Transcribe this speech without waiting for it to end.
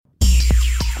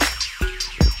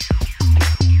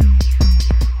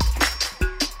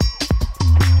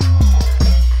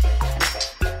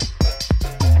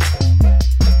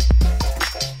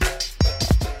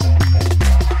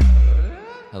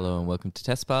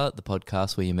Test Part, the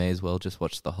podcast where you may as well just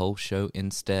watch the whole show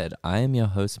instead. I am your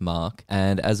host, Mark,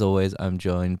 and as always, I'm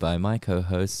joined by my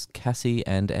co-hosts, Cassie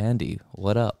and Andy.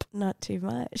 What up? Not too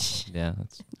much. Yeah,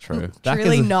 that's true.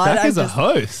 Truly not. That I'm is a just-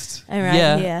 host. I'm right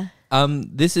Yeah. here.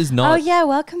 This is not... Oh, yeah,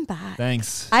 welcome back.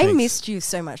 Thanks. I Thanks. missed you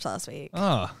so much last week.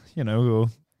 Oh,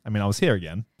 I was here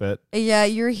again, but Yeah,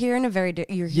 you were here in a very...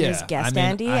 you were here as guest,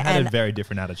 Andy, I had and a very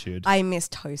different attitude. I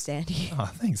missed host Andy. Oh,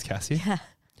 thanks, Cassie. Yeah.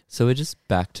 So we're just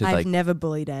back to I've never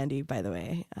bullied Andy, by the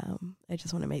way. I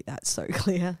just want to make that so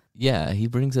clear. Yeah, he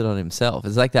brings it on himself.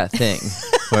 It's like that thing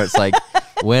where it's like,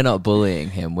 we're not bullying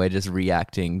him. We're just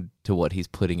reacting to what he's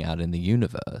putting out in the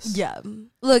universe. Yeah.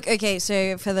 Look, okay,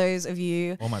 so for those of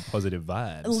you All my positive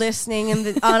vibes. listening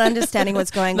and aren't understanding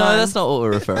what's going No, on. that's not what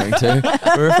we're referring to.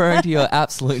 We're referring to your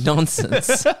absolute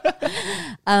nonsense.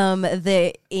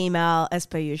 The email, as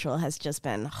per usual, has just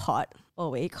been hot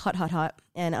all week. Hot.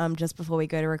 And just before we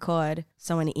go to record,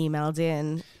 someone emailed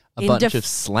in. A bunch of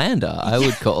slander, I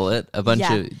would call it. A bunch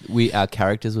of... Our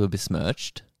characters were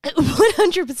besmirched.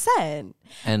 100%.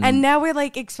 And now we're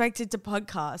like expected to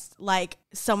podcast like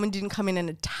someone didn't come in and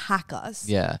attack us.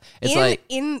 yeah. It's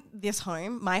in this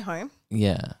home, my home.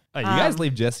 Yeah. Oh, you guys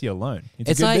leave Jesse alone. It's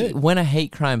a good like bit. when a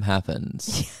hate crime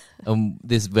happens.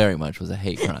 This very much was a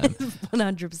hate crime.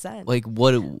 100%. Like,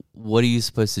 what are you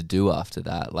supposed to do after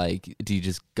that? Like, do you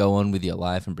just go on with your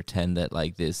life and pretend that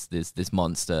like this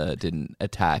monster didn't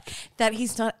attack? That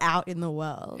he's not out in the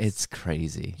world. It's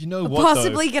crazy. You know what?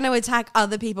 Possibly going to attack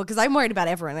other people because I'm worried about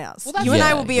everyone else. Well, you and I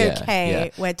Yeah, will be yeah, okay. yeah.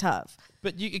 We're tough.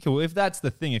 But if that's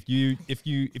the thing, if you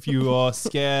are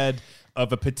scared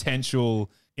of a potential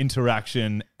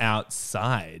interaction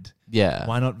outside, Yeah.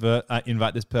 why not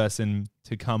invite this person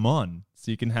to come on so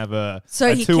you can have a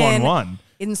He 2-on-1?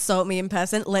 insult me in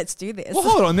person. Let's do this. Well,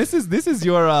 hold on. This is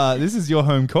your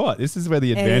home court. This is where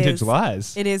the advantage is.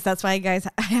 lies. It is. That's why I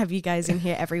have you guys in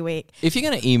here every week. If you're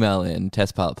going to email in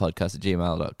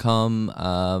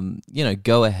testpilotpodcast@gmail.com,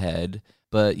 go ahead.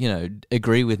 But,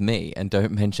 agree with me and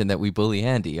don't mention that we bully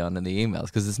Andy on in the emails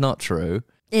because it's not true.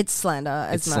 It's slander,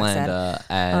 as It's Mark slander. said.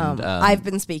 And I've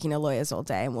been speaking to lawyers all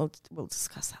day and we'll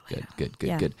discuss that later. Good.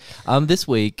 Yeah. This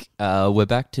week, we're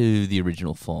back to the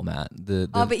original format.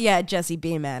 But yeah, Jesse,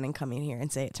 be a man and come in here and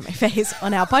say it to my face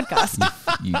on our podcast.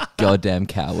 You goddamn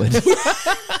coward.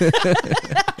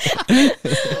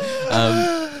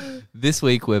 This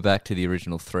week, we're back to the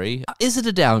original 3. Is it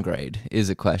a downgrade, is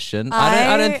a question.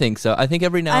 I don't think so. I think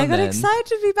every now I and got then... excited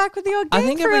to be back with the old I gang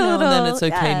think for every a now and then little. it's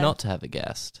okay Yeah. not to have a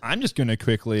guest. I'm just going to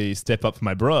quickly step up for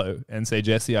my bro and say,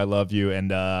 Jesse, I love you, and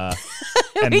you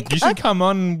should come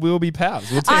on. We'll be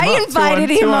pals. We'll team I up, invited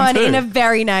two him on two. in a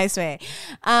very nice way.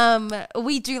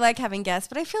 We do like having guests,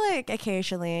 but I feel like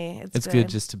occasionally It's good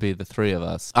just to be the 3 of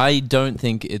us. I don't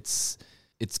think it's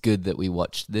good that we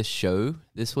watched this show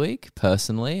this week,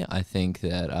 personally. I think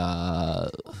that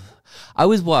I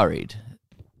was worried,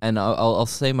 and I'll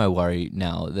say my worry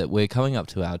now, that we're coming up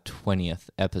to our 20th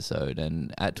episode,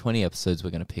 and at 20 episodes, we're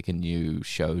going to pick a new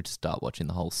show to start watching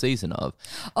the whole season of.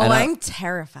 Oh, And I'm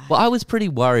terrified. Well, I was pretty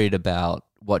worried about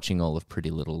watching all of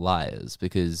Pretty Little Liars,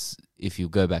 because if you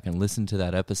go back and listen to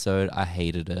that episode, I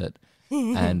hated it.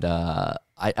 And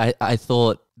I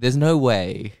thought, there's no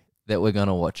way that we're going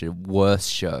to watch a worse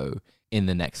show in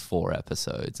the next 4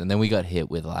 episodes. And then we got hit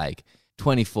with like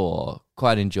 24,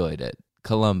 quite enjoyed it.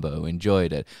 Columbo,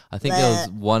 enjoyed it. I think there was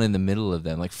one in the middle of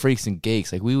them, like Freaks and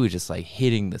Geeks. Like we were just like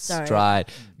hitting the stride.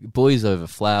 Boys Over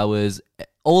Flowers.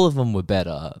 All of them were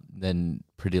better than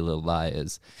Pretty Little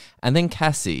Liars. And then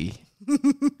Cassie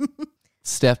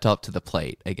stepped up to the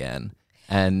plate again.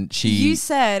 And You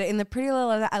said in the Pretty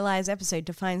Little Liars episode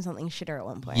to find something shitter at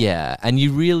one point. Yeah, and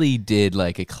you really did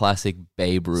like a classic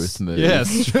Babe Ruth move.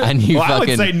 Yes. And you I would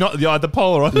fucking... say not the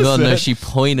polar opposite. Well, no, she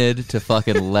pointed to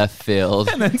fucking left field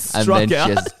And then struck out.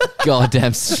 just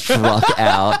goddamn struck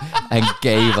out and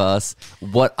gave us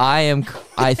what I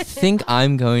think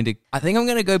I'm going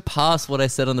to go past what I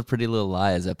said on the Pretty Little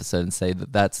Liars episode and say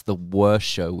that that's the worst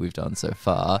show we've done so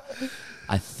far.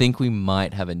 I think we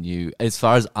might have as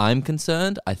far as I'm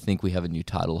concerned, I think we have a new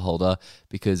title holder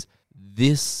because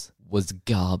this was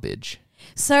garbage.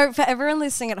 So for everyone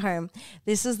listening at home,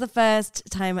 this is the first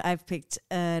time I've picked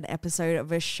an episode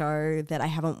of a show that I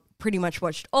haven't pretty much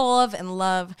watched all of and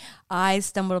love. I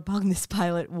stumbled upon this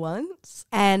pilot once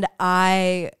and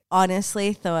I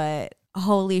honestly thought,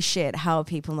 holy shit, how are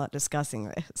people not discussing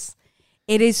this?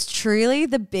 It is truly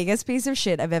the biggest piece of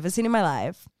shit I've ever seen in my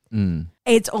life.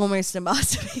 It's almost a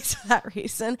masterpiece for that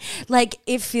reason. Like,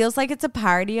 it feels like it's a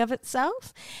parody of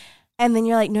itself. And then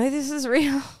you're like, no, this is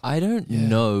real. I don't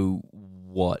know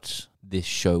what this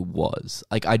show was.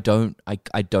 Like, I don't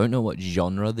know what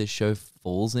genre this show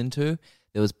falls into.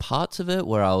 there was parts of it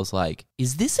where I was like,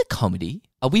 is this a comedy?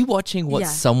 Are we watching what Yeah.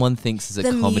 someone thinks is a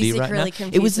The comedy music right really now?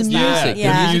 It was the confuses music. that. The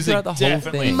Yeah. music Music throughout the whole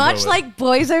definitely thing. Much Throw it. like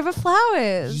Boys Over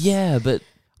Flowers. Yeah, but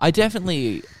I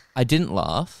didn't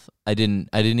laugh. I didn't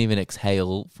even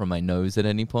exhale from my nose at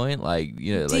any point. Like,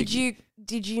 you know, like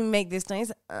Did you make this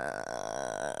noise?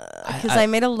 Because I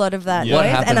made a lot of that Yeah. What noise.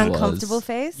 An happened uncomfortable was-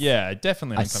 face. Yeah,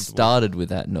 definitely I uncomfortable. started with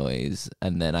that noise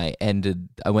and then I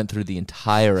went through the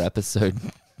entire episode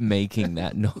making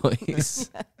that noise.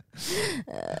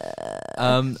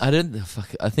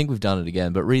 I think we've done it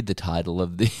again, but read the title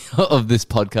of the of this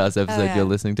podcast episode yeah. you're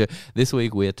listening to. This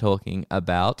week we're talking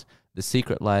about The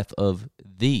Secret Life of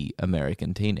the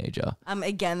American Teenager.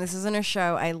 Again, this isn't a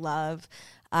show I love.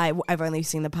 I've only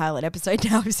seen the pilot episode.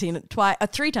 Now I've seen it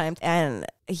 3 times, and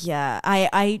yeah,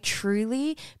 I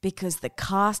truly, because the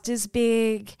cast is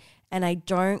big, and I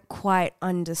don't quite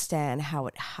understand how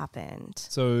it happened.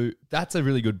 So that's a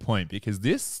really good point because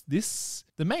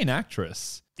the main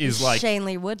actress is like,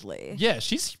 Shailene Woodley. yeah,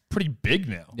 she's pretty big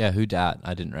now. Yeah, who dat?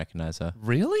 I didn't recognize her.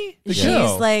 Really? The She's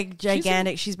girl. like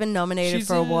gigantic. She's been nominated She's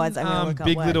for awards. in, I'm gonna look up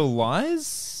Big what. Little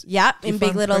Lies. Yeah, in If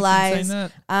Big I'm Little correct in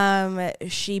Lies. saying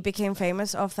She became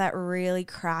famous off that really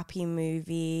crappy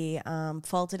movie,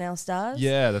 Fault in Our Stars.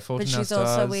 Yeah, the Fault but in Our she's Stars.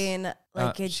 also in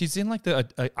like a she's in like the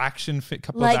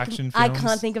couple like of action films. I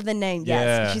can't think of the name. Yes,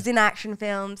 Yeah. she's in action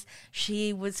films.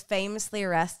 She was famously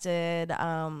arrested.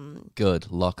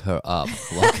 Good, lock her up.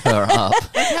 Lock her up.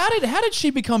 Like, how did she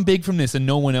become big from this and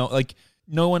no one else? Like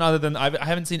no one other than I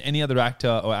haven't seen any other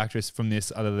actor or actress from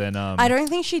this other than I don't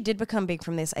think she did become big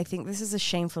from this. I think this is a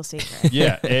shameful secret.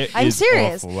 Yeah, it I'm is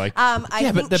serious. awful. Like, I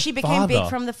yeah, but think the she became big father-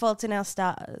 from The Fault in Our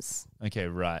Stars. Okay,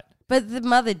 right. But the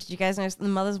mother, did you guys know the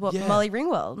mother's what? Yeah. Molly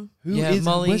Ringwald, Who Yeah, is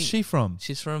Molly- Where's she from?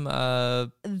 She's from the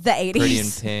Pretty in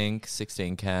 80s. Pink,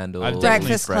 16 Candles, I've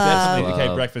Breakfast Club. definitely-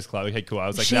 okay, Breakfast Club. Okay, cool. I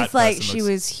was like, She's that like, person she looks-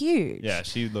 was huge. Yeah,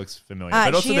 she looks familiar.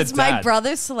 But also she the is my dad.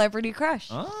 brother's celebrity crush.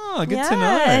 Oh, good Yeah, to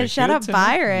know. shout Good out to know.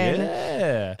 Byron.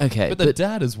 Yeah. Okay, but the but-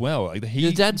 dad as well. Like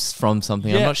Your dad's from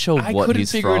something. I'm Yeah, not sure I what couldn't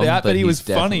he's figure from, it out, but he he's was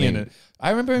funny in definitely- it. I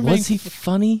remember him Was being he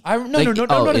funny? No, Like,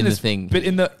 not in the this thing. But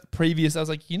in the previous, I was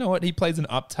like, you know what? He plays an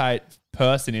uptight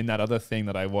person in that other thing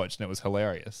that I watched, and it was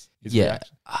hilarious. His Yeah.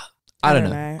 reaction. I don't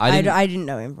know. I didn't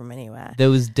know him from anywhere. There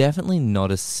was definitely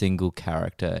not a single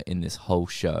character in this whole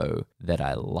show that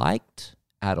I liked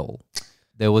at all.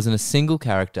 There wasn't a single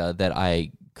character that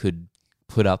I could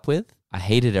put up with. I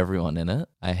hated everyone in it.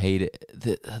 I hated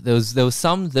there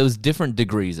was different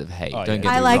degrees of hate. Oh, Don't yeah.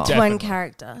 get I me liked wrong. one Definitely.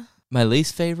 character. My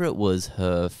least favorite was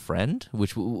her friend,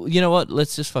 which you know what?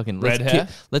 Let's just fucking Red hair?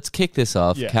 let's kick this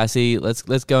off, Yeah. Cassie. Let's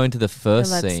go into the first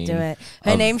Let's scene. do it.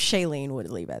 Her of- name's Shailene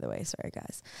Woodley, by the way. Sorry,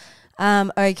 guys.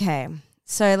 Okay,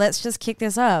 so let's just kick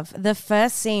this off. The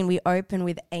first scene, we open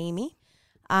with Amy,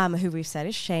 who we've said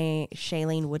is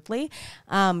Shailene Woodley,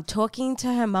 talking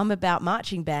to her mum about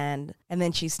marching band, and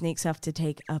then she sneaks off to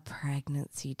take a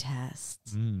pregnancy test.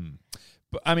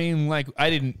 But I mean, like,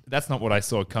 that's not what I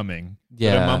saw coming.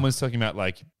 Yeah. But her mum was talking about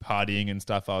like partying and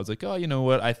stuff. I was like, oh, you know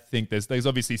what? I think there's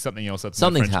obviously something else. That's in the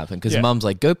Something's French- happened because Yeah. mum's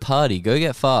like, go party, go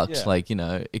get fucked, Yeah. like, you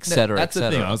know, etc. That's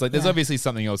the thing. I was like, there's Yeah. obviously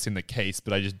something else in the case,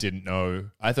 but I just didn't know.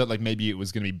 I thought like maybe it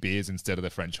was going to be beers instead of the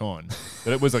French horn,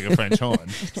 but it was like a French horn.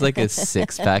 It's like a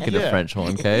 6-pack in a Yeah. French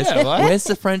horn case. Yeah, right? Where's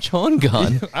the French horn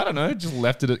gone? I don't know. Just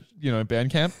left it at band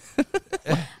camp.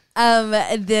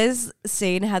 This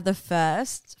scene had the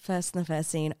first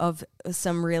scene of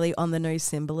some really on the nose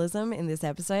symbolism in this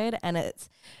episode, and it's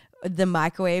the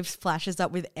microwave flashes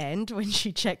up with end when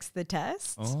she checks the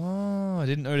test. Oh, I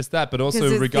didn't notice that. But 'Cause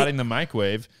also it's regarding the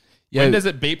microwave, Yeah. when does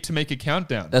it beep to make a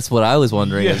countdown? That's what I was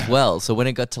wondering Yeah. as well. So when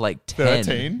it got to like 10.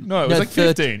 13? No, it was like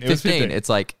 15. It was 15. It's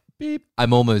like, beep.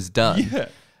 I'm almost done. Yeah.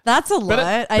 That's a lot.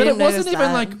 But I it didn't wasn't notice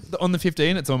even that. like on the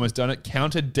 15, it's almost done. It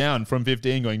counted down from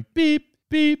 15 going beep,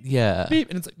 beep, Yeah. beep.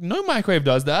 And it's like, no microwave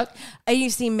does that. And you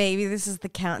see, maybe this is the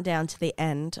countdown to the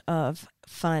end of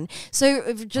fun.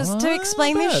 So just to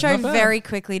explain not this bad, show not bad. very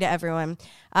quickly to everyone,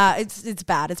 it's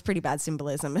bad. It's pretty bad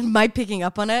symbolism. And my picking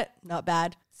up on it, not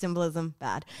bad. Symbolism,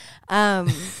 bad. I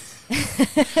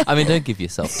mean, don't give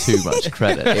yourself too much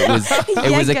credit. It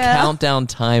was a girl. countdown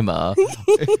timer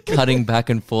cutting back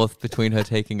and forth between her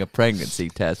taking a pregnancy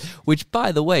test, which,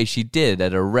 by the way, she did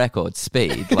at a record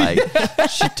speed. Like,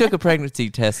 she took a pregnancy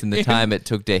test in the time it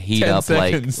took to heat 10 up,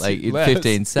 seconds like in less.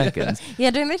 15 seconds. Yeah,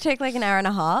 don't they take like an hour and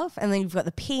a half? And then you've got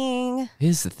the peeing.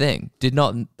 Here's the thing.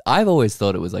 I've always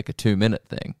thought it was like a 2-minute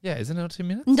thing. Yeah, isn't it 2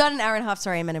 minutes? Not an hour and a half.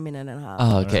 Sorry, I meant a minute and a half.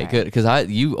 Oh, okay, good. Because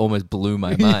you almost blew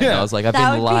my mind. Yeah. I was like, I've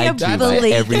That been would be lied a to by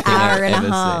bleak everything hour I've and a ever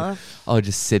half. seen. Oh,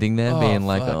 just sitting there Oh, being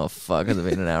like, fuck. oh, fuck, has it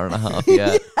been an hour and a half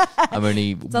yet? I'm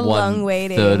only a long way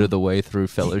to- 1/3 of the way through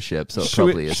fellowship, so it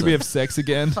probably isn't. Should we have sex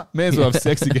again? May as well have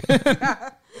sex again.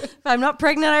 If I'm not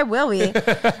pregnant, I will be.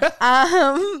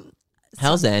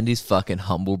 How's Andy's fucking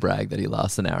humble brag that he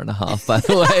lasts an hour and a half, by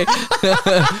the way?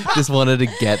 Just wanted to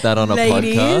get that on a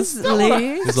podcast.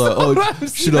 Ladies. He's like,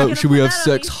 oh, should we have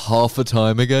sex half a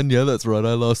time again? Yeah, that's right.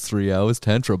 I last 3 hours.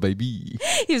 Tantra, baby.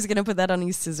 He was gonna put that on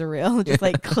his scissor reel, just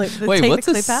like clip. Wait, take what's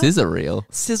the a clip out. scissor reel?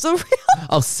 Sizzle reel?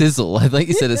 Oh, sizzle. I thought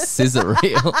you said a scissor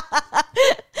reel.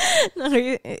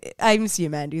 No, I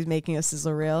assume Andy's making a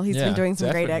sizzle reel. He's Yeah, been doing some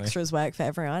great definitely. extras work for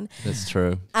everyone. That's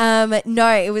true. No,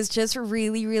 it was just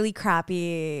really, really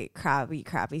crappy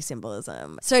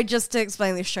symbolism. So just to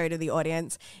explain this show to the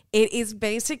audience, it is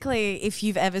basically, if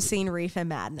you've ever seen Reefer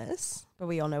Madness, but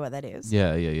we all know what that is.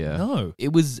 Yeah. No.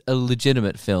 It was a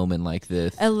legitimate film in like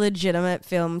the... A legitimate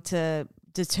film to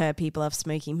deter people of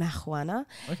smoking marijuana.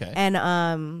 Okay. And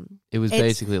It was It's-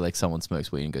 basically like someone smokes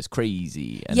weed and goes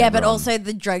crazy. And yeah, but everyone- also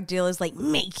the drug dealers like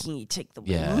making you take the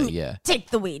weed. Yeah. Take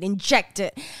the weed, inject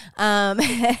it.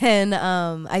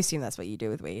 I assume that's what you do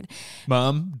with weed.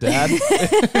 Mom, Dad.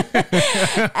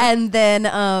 And then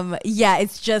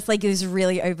it's just like this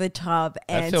really over the top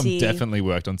That film anti definitely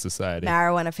worked on society.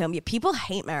 marijuana film. Yeah, people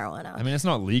hate marijuana. I mean, it's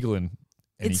not legal in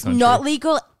any It's country. not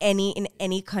legal in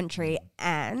any country,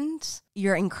 and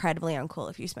you're incredibly uncool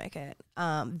if you smoke it.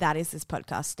 That is this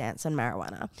podcast stance on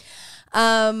marijuana.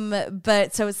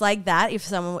 But so it's like that. If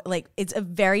someone it's a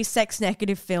very sex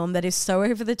negative film that is so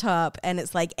over the top, and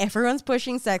it's like everyone's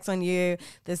pushing sex on you.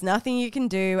 There's nothing you can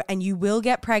do, and you will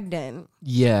get pregnant.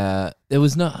 Yeah, there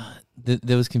was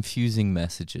there was confusing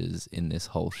messages in this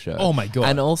whole show. Oh my God.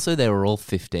 And also they were all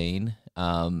 15,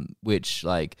 which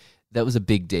like that was a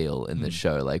big deal in the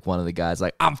show. Like one of the guys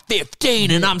like, I'm 15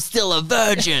 and I'm still a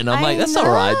virgin. I'm like, that's all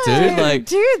right, dude. Like,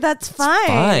 dude, that's fine.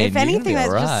 fine. If You're gonna anything, be that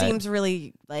all just right. seems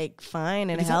really like fine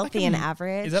and Is that healthy like and a-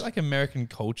 average. Is that like American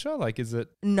culture? Like, is it?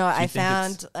 No, Do you I think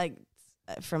found like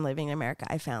from living in America,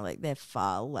 I found like they're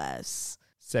far less.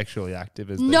 Sexually active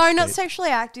as they No, not state? sexually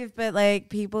active, but like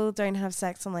people don't have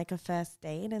sex on like a first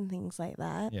date and things like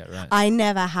that. Yeah, right. I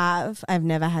never have. I've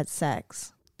never had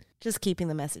sex. Just keeping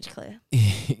the message clear.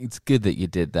 it's good that you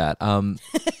did that.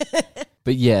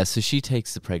 But yeah, so she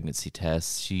takes the pregnancy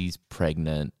test. She's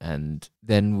pregnant, and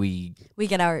then we We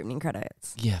get our opening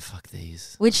credits, fuck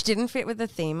these. which didn't fit with the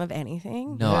theme of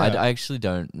anything. No, Yeah. I actually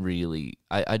don't really.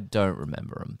 I don't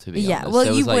remember them, to be Yeah, honest. well,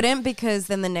 There you was, like- wouldn't, because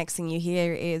then the next thing you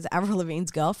hear is Avril Lavigne's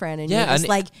girlfriend, and Yeah, you're just and-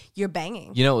 like, you're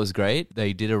banging. You know what was great?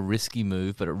 They did a risky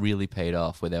move, but it really paid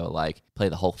off where they were like, play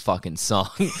the whole fucking song.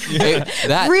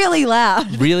 That Really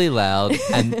loud. really loud.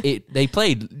 And they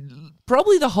played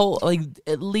probably the whole, like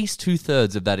at least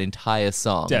 2/3 of that entire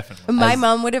song. Definitely. My As-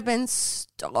 mum would have been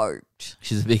stoked.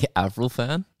 She's a big Avril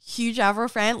fan. Huge Avril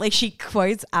fan. Like, she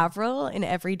quotes Avril in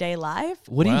everyday life.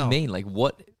 What do Wow. you mean? Like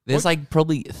what? There's like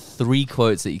probably 3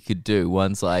 quotes that you could do.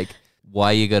 One's like,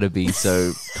 why you gotta be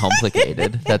so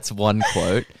complicated? That's one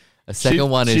quote. A second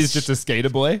one is, she's just a skater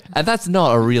boy. and that's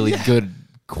not a really good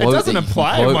quote. doesn't that you can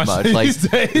apply quote much these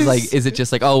Like, days. like, is it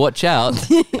just like, oh, watch out?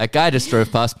 That guy just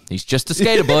drove past. He's just a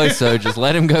skater boy, so just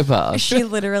let him go past. She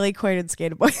literally quoted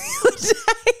Skater Boy the other day.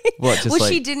 What? Just Well,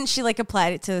 like, she didn't. She like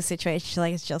applied it to the situation. She's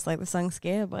like, it's just like the song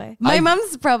Skater Boy. My I-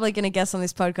 mum's probably going to guess on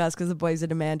this podcast because the boys are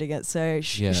demanding it. So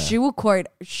Yeah. she will quote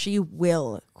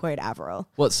Avril.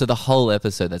 what? So the whole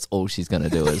episode, that's all she's gonna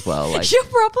do as well. Like, She'll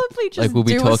probably just like we'll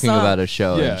be do a talking song. about a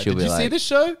show, Yeah. and she'll Did be you see like, this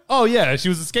show? Oh yeah, she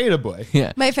was a skater boy.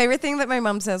 yeah. My favorite thing that my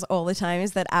mum says all the time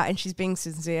is that, and she's being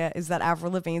sincere, is that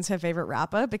Avril Lavigne's her favorite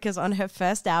rapper, because on her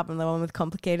first album, the one with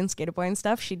Complicated and Skater Boy and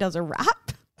stuff, she does a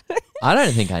rap. I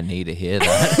don't think I need to hear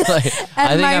that. Like,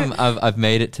 I And think I've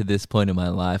made it to this point in my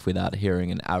life without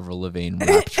hearing an Avril Lavigne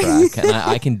rap track, and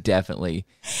I can definitely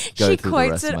go She through the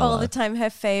quotes rest it of my all the life. time. Her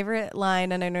favorite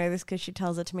line, and I know this because she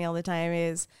tells it to me all the time,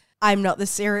 is, "I'm not the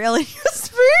cereal in your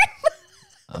spoon."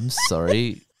 I'm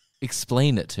sorry.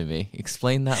 Explain it to me.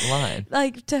 Explain that line.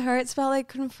 Like, to her, it's about like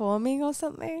conforming or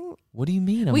something. What do you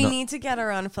mean? We need to get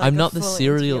her on for like I'm a not the full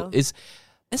cereal. interview.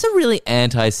 It's a really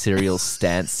anti-cereal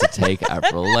stance to take,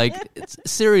 Avril. Like,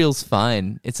 cereal's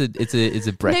fine. It's a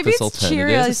breakfast Maybe it's alternative.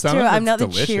 Cheerios Some too. of I'm it's not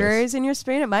delicious. the Cheerios in your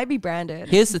spoon. It might be branded.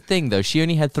 Here's the thing, though. She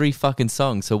only had 3 fucking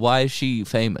songs, so why is she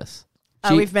famous?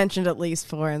 Oh, we've mentioned at least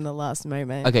 4 in the last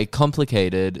moment. Okay,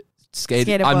 Complicated.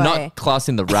 Skater I'm Boy. not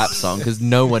classing the rap song because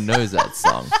no one knows that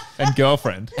song. And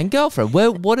girlfriend. And Girlfriend.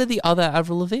 What are the other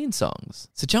Avril Lavigne songs?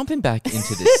 So jumping back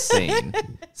into this scene.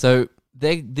 So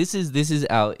this is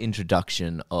our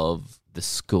introduction of the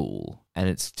school, and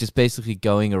it's just basically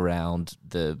going around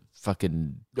the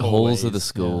fucking Hallways, halls of the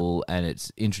school, and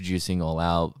it's introducing all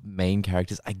our main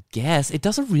characters. I guess it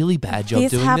does a really bad job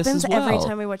This doing happens this as well. every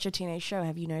time we watch a teenage show.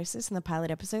 Have you noticed this in the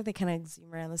pilot episode? They kind of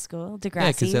zoom around the school. Degrassi. Yeah,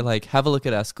 because they're like, have a look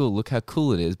at our school. Look how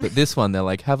cool it is. But this one, they're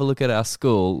like, have a look at our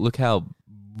school. Look how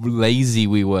lazy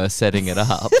we were setting it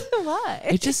up. Why?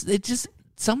 It just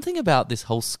something about this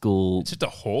whole school. It's just a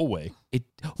hallway.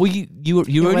 You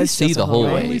only was see just the a hallway.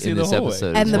 hallway Only see in the this hallway. episode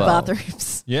And as the well.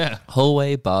 bathrooms. Yeah.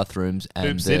 Hallway, bathrooms, and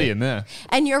Poop City in there.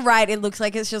 And you're right. It looks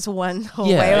like it's just one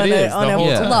hallway Yeah, on it is, on the a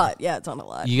whole time. lot. Yeah, it's on a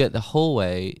lot. you get the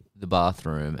hallway, the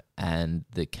bathroom, and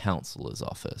the counselor's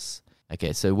office.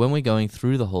 Okay, so when we're going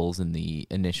through the halls and the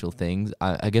initial things,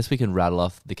 I guess we can rattle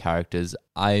off the characters.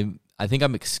 I think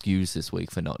I'm excused this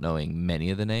week for not knowing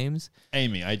many of the names.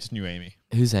 Amy. I just knew Amy.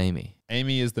 Who's Amy?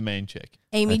 Amy is the main chick.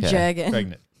 Amy Okay. Jurgen.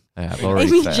 Pregnant. I've already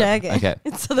Amy failed. Jurgen. Okay,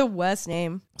 It's the worst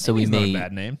name. so Amy's we not a meet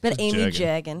bad name. But Just Amy Jurgen.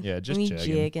 Jurgen. Yeah, just Amy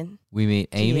Jurgen. we meet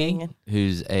Amy, Jurgen.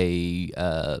 who's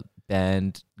a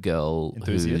band girl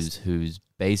Enthusiast. who's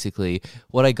basically,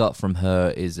 what I got from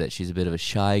her is that she's a bit of a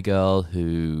shy girl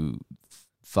who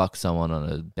fucked someone on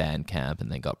a band camp and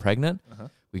then got pregnant. Uh-huh.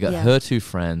 We got Yeah. her two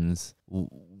friends,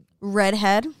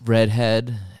 Redhead.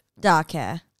 redhead, Dark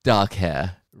hair. dark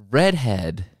hair,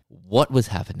 redhead. What was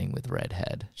happening with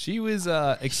redhead? She was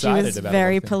She excited was about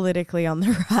very everything. politically on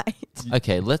the right.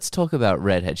 Okay, let's talk about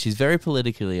redhead. She's very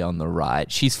politically on the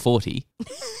right. She's 40.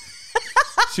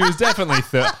 She was definitely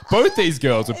both these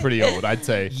girls were pretty old, I'd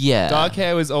say. Yeah. Dark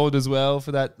hair was old as well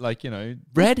for that, like, you know.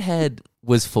 Redhead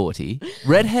was 40.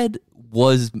 Redhead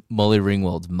was Molly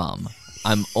Ringwald's mum.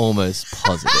 I'm almost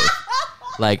positive.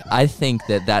 Like, I think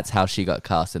that's how she got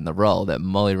cast in the role, that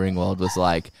Molly Ringwald was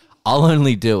like, I'll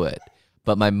only do it,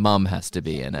 but my mum has to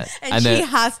be in it. And she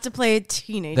has to play a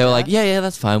teenager. they were like, yeah,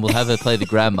 that's fine. We'll have her play the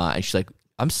grandma. And she's like,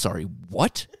 I'm sorry,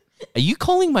 what? Are you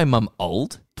calling my mum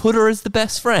old? Put her as the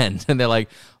best friend. And they're like,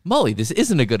 Molly, this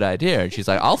isn't a good idea. And she's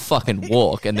like, I'll fucking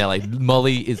walk. And they're like,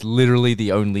 Molly is literally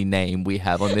the only name we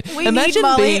have on the. We need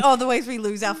Molly all the ways we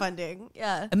lose our funding.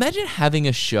 Yeah. Imagine having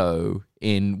a show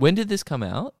in. When did this come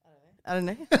out? I don't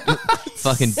know.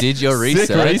 Fucking did your Sick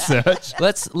research.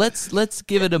 research. Let's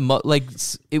give it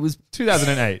a it was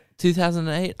 2008.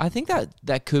 2008. I think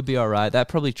that could be all right. That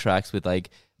probably tracks with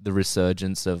like the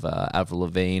resurgence of Avril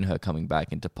Lavigne, her coming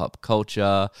back into pop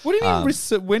culture. What do you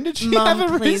mean? When did she Mum,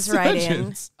 have a please write in.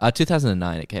 resurgence?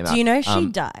 2009 it came out. Do you know she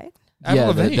died? Yeah,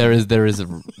 Avril Lavigne.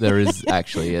 there is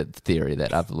actually a theory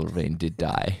that Avril Lavigne did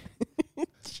die.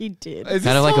 She did. Is Kind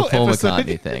this of like a whole Paul episode-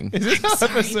 McCartney thing. Is this whole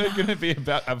episode going to be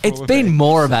about Avril It's Lavigne? been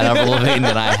more about Avril Lavigne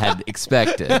than I had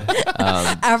expected.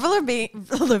 Avril Lavigne.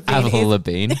 Avril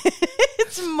Lavigne.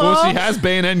 It's more. Well, she has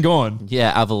been and gone.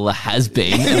 Yeah, Avril has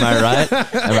been. Am I right?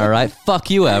 Am I right? Fuck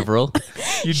you, Avril.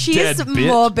 You She dead is bitch.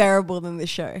 more bearable than the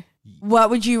show. What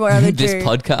would you rather do? This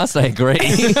podcast, I agree.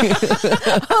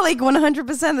 Like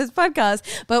 100% this podcast.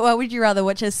 But what would you rather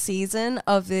watch, a season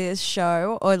of this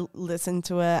show or listen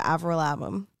to a Avril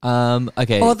album?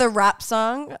 Okay, Or the rap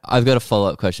song? I've got a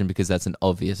follow-up question because that's an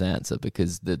obvious answer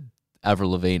because the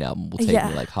Avril Lavigne album will take Yeah.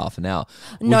 me like half an hour.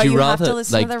 No, Would you have rather, to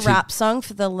listen like, to the rap song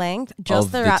for the length, just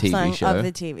Of the the rap TV song show? of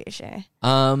the TV show.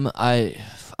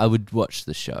 I would watch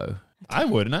the show. I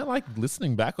would, and I like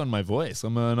listening back on my voice.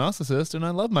 I'm a narcissist, and I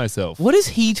love myself. What is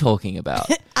he talking about?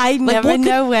 I Like, never what could-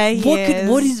 know where he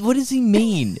is. What does he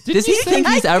mean? Does he you think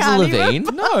say- he's I Avril can't even-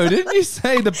 Lavigne? No, didn't you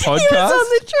say the podcast? He was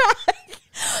on the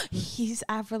track. He's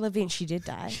Avril Lavigne. She did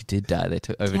die. She did die. They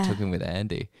overtook Yeah. him with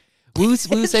Andy. We were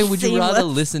saying, would you rather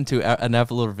Seamless. listen to an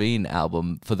Avril Lavigne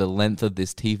album for the length of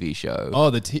this TV show?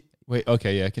 Oh, wait.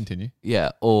 Okay, yeah. Continue.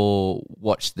 Yeah, or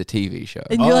watch the TV show?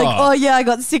 And you're like, Oh. oh yeah, I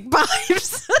got sick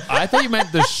vibes. I thought you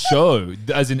meant the show,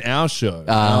 as in our show. And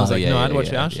I was like, yeah, no, yeah, I'd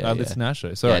watch yeah, our show. yeah, I'd listen to our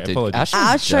show. Sorry, Yeah, dude, apologies. our show's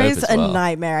Our dope show's as a well.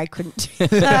 nightmare. I couldn't do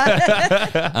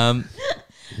that.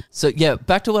 So yeah,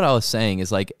 back to what I was saying is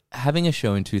like having a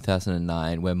show in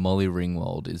 2009 where Molly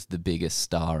Ringwald is the biggest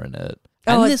star in it.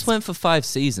 And Oh, this it's went for 5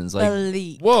 seasons. Like,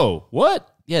 Elite. Whoa,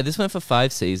 what? yeah, this went for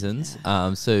 5 seasons.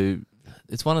 So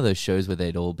it's one of those shows where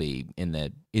they'd all be in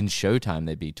Showtime.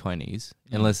 They'd be 20s,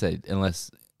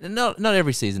 unless not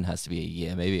every season has to be a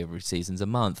year. Maybe every season's a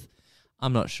month.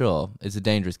 I'm not sure. It's a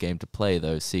dangerous game to play,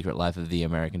 though. Secret Life of the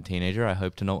American Teenager. I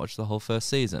hope to not watch the whole first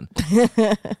season.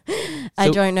 I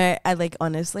So- don't know.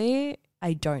 Honestly,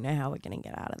 I don't know how we're gonna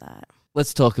get out of that.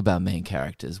 Let's talk about main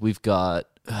characters. We've got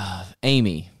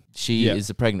Amy. She Yeah. is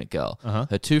a pregnant girl. Uh-huh.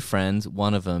 Her 2 friends,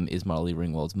 one of them is Molly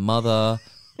Ringwald's mother.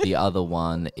 The other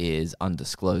one is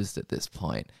undisclosed at this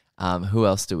point. Who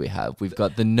else do we have? We've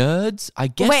got the nerds. I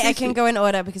guess. Wait, I can go in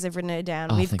order because I've written it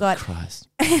down. Oh, We've thank got Christ.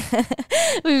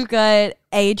 we've got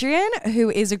Adrian, who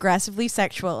is aggressively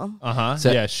sexual.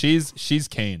 So, yeah, she's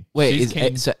keen. Wait, she's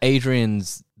keen. so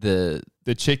Adrian's the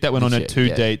chick that went on her chick, 2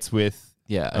 yeah. dates with.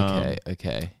 yeah.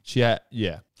 Okay. She had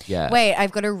yeah. Wait,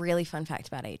 I've got a really fun fact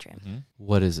about Adrian.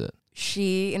 What is it?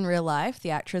 She, in real life,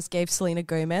 the actress gave Selena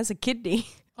Gomez a kidney.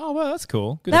 Oh well, that's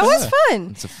cool. Good That for was her.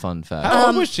 fun. It's a fun fact. How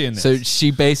old was she in this? So she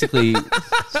basically.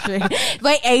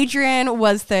 Wait, Adrian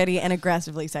was 30 and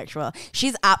aggressively sexual.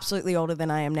 She's absolutely older than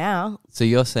I am now. So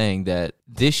you're saying that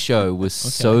this show was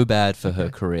so bad for her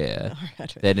career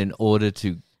that in order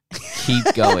to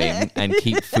keep going and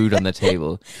keep food on the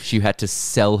table, she had to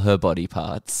sell her body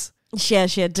parts. She had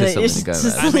to Selena Gomez.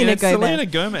 to I mean, Selena it's Gomez. Selena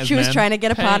Gomez, She was man. trying to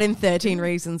get a part Hey. in 13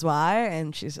 Reasons Why,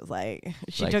 and she's just like,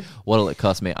 she Like, took. what'll it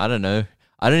cost me? I don't know.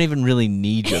 I don't even really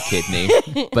need your kidney,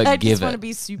 but I give just want to it.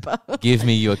 be super. Give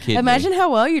me your kidney. Imagine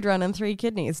how well you'd run on 3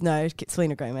 kidneys. No,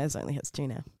 Selena Gomez only has 2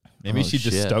 now. Maybe Oh, she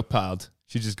just shit. stockpiled.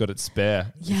 She just got it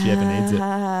spare if she ever needs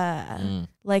it.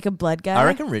 Like a blood guy. I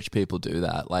reckon rich people do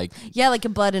that. Like, Yeah, like a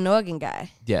blood and organ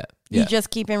guy. yeah. You just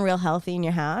keep him real healthy in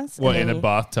your house. What, and in then a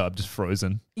bathtub, just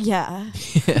frozen, Yeah.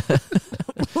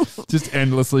 just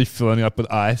endlessly filling up with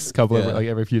ice,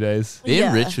 every few days. Being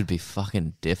Yeah. rich would be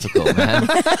fucking difficult, man.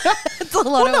 It's a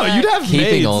lot of No, work. you'd have Keeping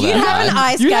maids. all You'd that have an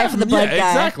ice. ice guy for the blood guy.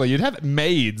 Exactly. You'd have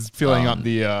maids filling up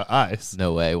the ice.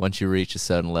 No way. Once you reach a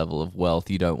certain level of wealth,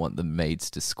 you don't want the maids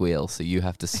to squeal, so you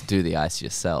have to do the ice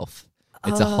yourself.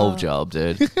 It's a whole job,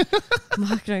 dude.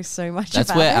 Mark knows so much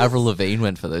That's about where this. Avril Lavigne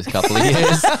went for those couple of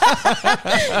years.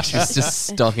 She was just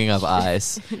stocking up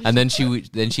ice, and then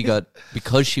she got,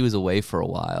 because she was away for a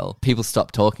while, people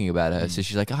stopped talking about her. So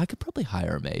she's like, I could probably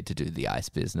hire a maid to do the ice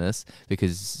business,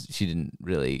 because she didn't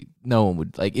really. No one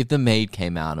would, like, if the maid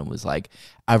came out and was like,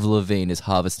 Avril Lavigne is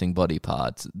harvesting body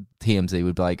parts, TMZ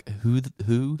would be like, who?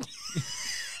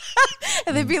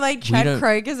 And they'd be like We Chad don't-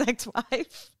 Kroger's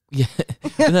ex-wife. Yeah,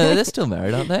 no, they're still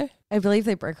married, aren't they? I believe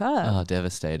they broke up. Oh,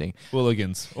 devastating.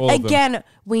 Hooligans. All of them. Again,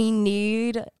 we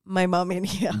need my mum in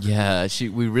here. Yeah,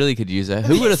 we really could use her.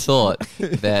 Who would have thought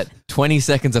that 20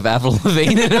 seconds of Avril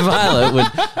Lavigne in a Violet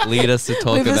would lead us to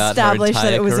talk We've about her established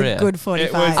entire that it was career? a good It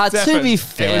 45. was To definitely- be it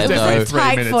fair, was definitely though, 3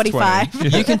 Tight minutes 45.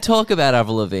 20. You can talk about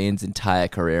Avril Lavigne's entire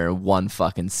career in one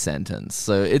fucking sentence.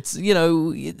 So it's,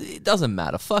 it doesn't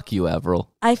matter. Fuck you,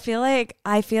 Avril. I feel like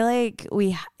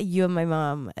you and my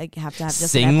mum have to have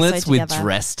just an Singlets episode with together.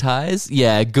 dress ties?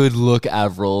 Yeah, good look,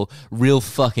 Avril. Real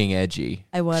fucking edgy.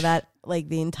 I wore that like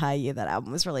the entire year that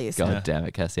album was released. God damn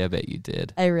it, Cassie. I bet you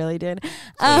did. I really did. did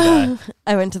I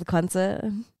went to the concert.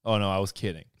 Oh no, I was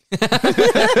kidding. I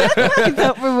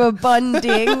thought we were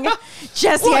bonding.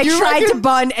 Jesse, What, I you tried to reckon?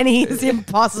 bond and he's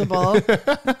impossible.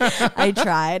 I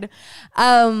tried.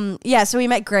 So we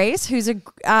met Grace, who's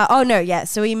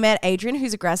so we met Adrian,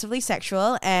 who's aggressively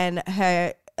sexual, and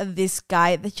this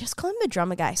guy, they just call him the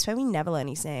drummer guy. I swear we never learn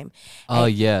his name. Oh,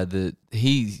 yeah.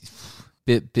 He...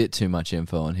 Bit too much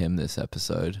info on him this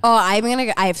episode. Oh, I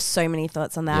have so many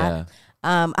thoughts on that.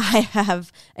 Yeah. I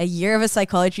have a year of a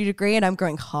psychology degree and I'm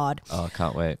going hard. Oh,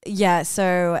 can't wait. Yeah,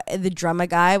 so the drummer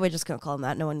guy, we're just going to call him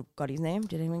that. No one got his name.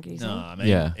 Did anyone get his name? No, I mean,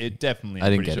 Yeah. it definitely. I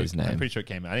I'm didn't pretty get his name. I'm pretty sure it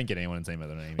came out. I didn't get anyone's name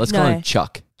other name. Let's call No. him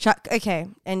Chuck. Chuck, okay.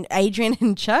 And Adrian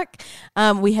and Chuck.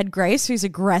 We had Grace, who's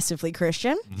aggressively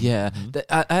Christian. Yeah.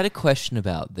 I had a question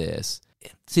about this.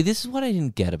 See, this is what I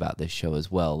didn't get about this show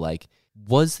as well. Like,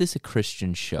 was this a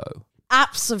Christian show?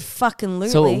 Absolutely.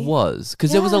 So it was.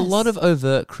 Because there was a lot Yes. of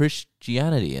overt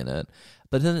Christianity in it.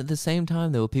 But then at the same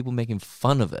time, there were people making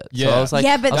fun of it. So Yeah. I was like,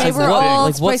 yeah, but I was they like, were what- all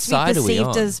like, what supposed to side be are we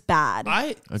perceived on? as bad.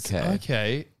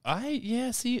 Okay.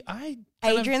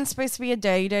 Adrian's supposed to be a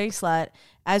dirty, dirty slut.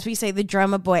 As we say, the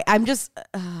drummer boy. I'm just...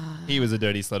 He was a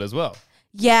dirty slut as well.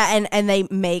 Yeah, and they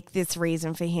make this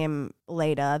reason for him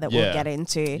later that we'll Yeah. get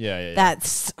into. Yeah.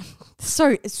 That's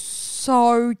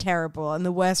so terrible and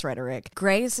the worst rhetoric.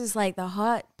 Grace is like the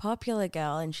hot, popular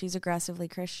girl and she's aggressively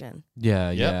Christian.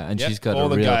 Yeah, Yep, yeah. And yep. she's got All a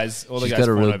the real, guys- all the she's guys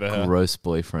got a fawn real over her. gross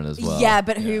boyfriend as well. Yeah,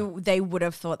 but who they would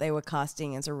have thought they were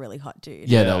casting as a really hot dude.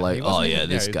 Yeah, they're like, he oh wasn't yeah, even-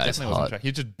 this he guy's definitely wasn't hot. attractive.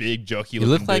 He's just big, jokey He looking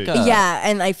looked like dude. a- Yeah,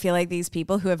 and I feel like these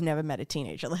people who have never met a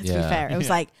teenager, let's be Yeah. fair, it was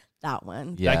like that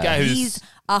one. Yeah. That guy who's He's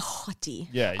a hottie.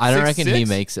 yeah. I don't reckon he 6'6".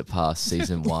 makes it past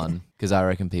season 1 because I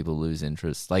reckon people lose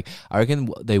interest. Like, I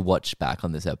reckon they watched back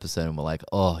on this episode and were like,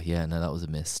 "Oh yeah, no, that was a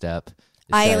misstep.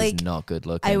 This guy's not good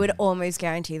looking." I would almost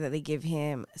guarantee that they give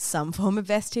him some form of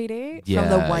STD Yeah, from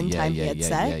the one yeah, time yeah, he had yeah,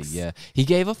 sex. Yeah. He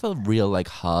gave off a real like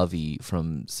Harvey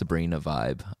from Sabrina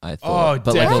vibe. I thought, Oh,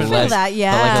 but like a definitely. less, That,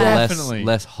 yeah. but like a Definitely.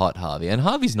 less hot Harvey. And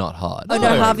Harvey's not hot. Oh,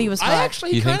 no, Harvey was I hot.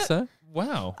 actually You think kinda- so?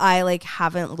 Wow. I like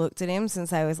haven't looked at him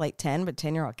since I was like 10, but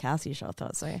 10-year-old Cassie sure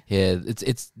thought so. Yeah,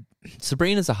 it's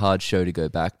Sabrina's a hard show to go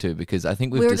back to because I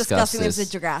think We we've were discussed discussing this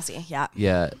this. with Degrassi, yeah.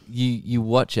 Yeah, you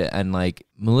watch it and like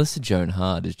Melissa Joan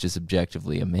Hart is just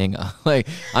objectively a minger. Like,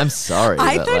 I'm sorry,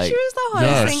 I but thought like, she was the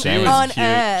yeah, hottest she thing was on cute.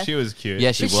 earth. She was cute.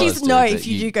 yeah, she But was. she's dude, no. but If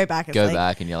you do go back, it's go like,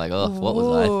 back and you're like, oh, what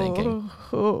was I thinking?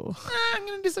 Ooh. I'm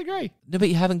going to disagree. No, but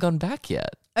you haven't gone back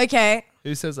yet. Okay,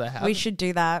 Who says I have? we should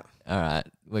do that. All right,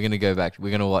 we're gonna go back.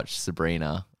 We're gonna watch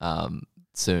Sabrina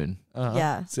soon.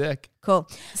 Yeah. Sick. Cool.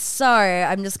 So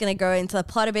I'm just going to go into the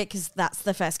plot a bit because that's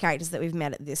the first characters that we've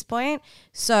met at this point.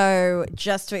 So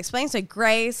just to explain, so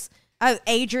Grace,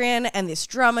 Adrian and this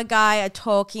drummer guy are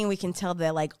talking. We can tell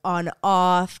they're like on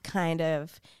off kind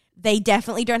of. They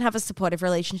definitely don't have a supportive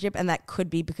relationship, and that could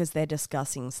be because they're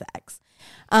discussing sex.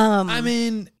 I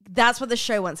mean, That's what the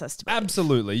show wants us to be.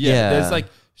 absolutely. Yeah. Yeah. There's like,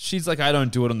 she's like, I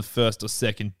don't do it on the first or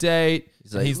second date.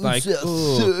 He's like,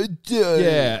 "Ugh."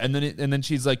 Yeah. And then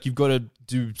she's like, you've got to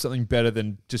do something better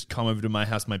than just come over to my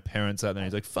house. My parents out there.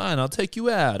 He's like, fine, I'll take you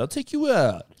out.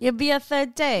 You'll be a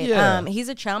third date. Yeah. He's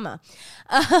a charmer.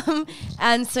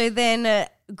 And so then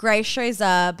Grace shows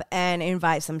up and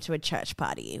invites them to a church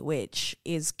party, which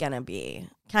is going to be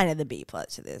kind of the B plot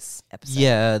to this episode.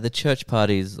 Yeah, the church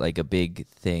party is like a big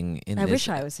thing in I this. wish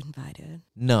I was invited.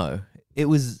 No, it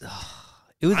was.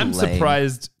 It was. I'm lame.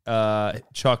 surprised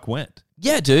Chuck went.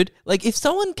 Yeah, dude. Like, if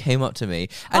someone came up to me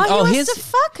and He wants here's to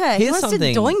fuck her. He here's wants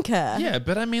something- to doink her. Yeah,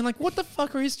 but I mean, like, what the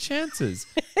fuck are his chances?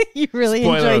 You really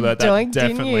Spoiler enjoyed alert, doink, that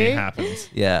didn't definitely you? happens.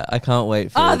 yeah, I can't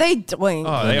wait for. Oh, they doink.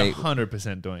 Oh, they they-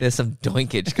 100% doing. There's some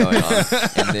doinkage going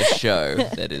on in this show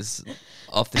that is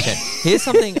off the chain. Here's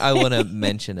something I want to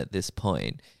mention at this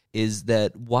point: is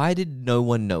that why did no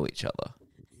one know each other?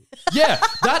 Yeah,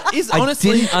 that is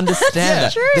honestly. I didn't understand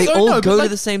that. true. They So all no, but go to like-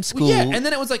 the same school. Yeah, and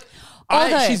then it was like,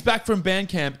 Although- she's back from band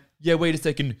camp. Yeah, wait a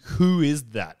second. Who is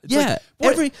that? It's Yeah, like,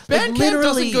 what? every- band like, camp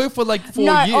literally- doesn't go for like 4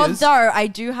 No, years. although I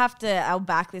do have to, I'll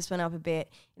back this one up a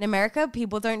bit. In America,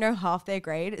 people don't know half their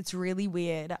grade. It's really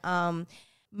weird.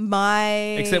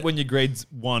 Except when your grade's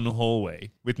one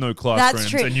hallway with no classrooms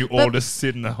true. and you But all just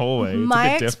sit in the hallway. It's my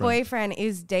a bit different. ex-boyfriend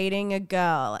is dating a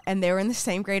girl, and they were in the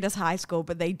same grade as high school,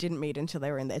 but they didn't meet until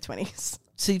they were in their 20s.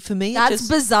 See, for me, That's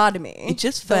bizarre to me. it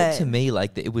just felt to me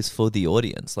like that it was for the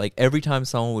audience. Like every time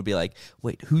someone would be like,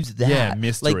 "Wait, who's that?" Yeah,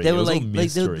 mystery. Like they It were was all like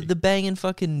mystery. the banging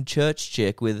fucking church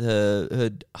chick with her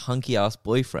hunky ass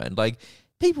boyfriend. Like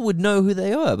people would know who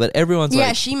they are, but everyone's Yeah,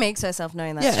 like, she makes herself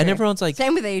known. That's yeah, and true. everyone's like,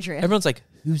 Same with Adrian. everyone's like,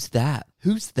 "Who's that?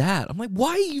 Who's that?" I'm like,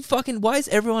 why is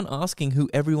everyone asking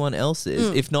who everyone else is,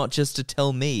 if not just to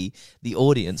tell me, the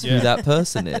audience, Yeah. who that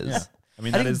person is? I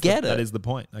mean, I that didn't is get that it. is the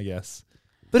point, I guess.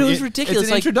 But it was ridiculous. It's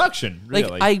an like, introduction, really.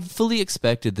 like I fully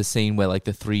expected the scene where like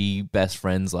the three best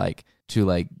friends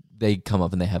they come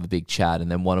up and they have a big chat, and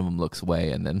then one of them looks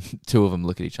away, and then two of them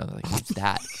look at each other like, "Who's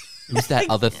that? Who's that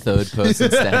other third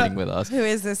person standing with us?" Who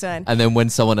is this one? And then when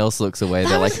someone else looks away,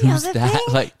 they're like, was the "Who's other that?"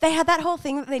 thing. Like, They had that whole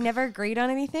thing that they never agreed on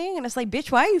anything, and it's like,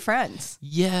 bitch, why are you friends?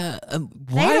 yeah,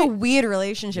 They had a why? weird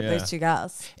relationship, Yeah. those two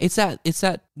girls. It's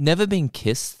that never been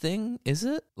kissed thing, is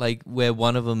it? Like where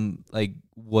one of them like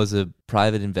was a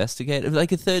private investigator,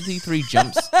 like a 23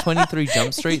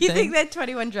 Jump Street You thing. think they're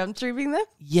 21 Jump Streeting them?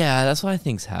 Yeah, that's what I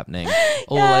think's happening.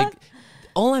 Or Yeah. like,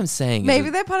 all I'm saying Maybe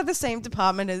is they're part of the same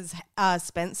department as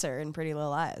Spencer in Pretty Little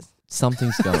Liars.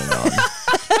 something's going on.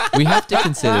 We have to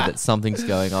consider that something's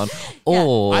going on.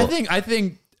 Or I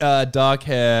think dark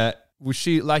hair. Was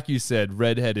she, like you said,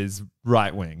 redhead is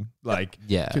right wing, like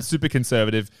Yeah. super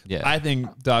conservative. Yeah. I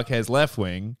think dark hair's left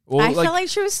wing. Or I felt like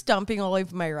she was stomping all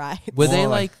over my rights. were they Or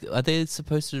like- are they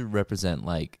supposed to represent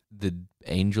like the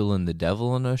angel and the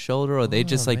devil on her shoulder, or are they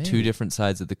just like two maybe. different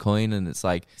sides of the coin? And it's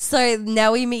like, So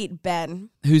now we meet Ben.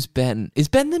 who's Ben? Is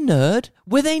Ben the nerd?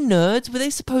 Were they nerds? Were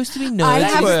they supposed to be nerds? I They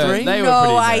have were- three? they were no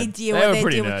pretty nerd. idea They what were they're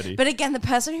pretty doing. nerdy. But again, the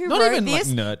person who Not wrote even, like,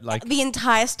 this, nerd, like- the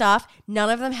entire staff, none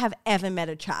of them have ever met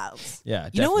a child. yeah,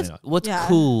 You know definitely what's Yeah.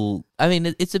 cool? I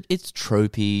mean, it's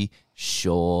tropey,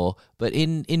 sure, but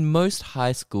in most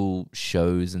high school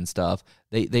shows and stuff,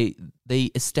 they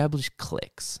establish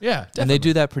cliques. not. Yeah, And they definitely.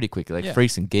 do that pretty quickly. Like Yeah.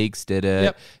 Freaks and Geeks did it.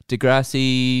 Yep.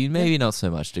 Degrassi, maybe not so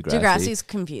much Degrassi. Degrassi's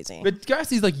confusing. But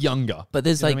Degrassi's like younger. But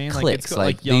there's You know like what I mean? cliques. it's got,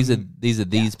 Like, young- these are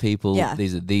these people. Yeah.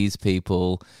 These are these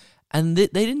people. And they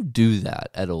didn't do that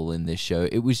at all in this show.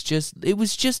 It was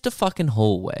just a fucking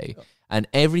hallway. and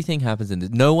everything happens in this.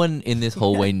 No one in this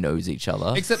hallway knows each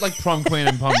other. Except like prom queen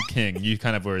and prom king, you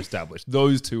kind of were established.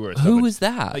 Those two were established. Who was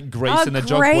that? Like Grace and the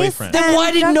jock Grace boyfriend. and- Then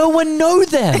why did no one know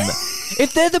them?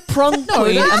 If they're the prom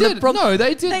queen and the prom, No,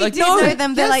 they did. They like, did know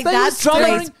them. They're like, they were that's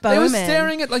staring- Grace They were Bowman.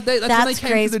 staring at like that's when That's they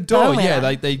came Grace through the door. Bowman. Yeah,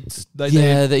 like they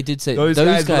yeah, they did say those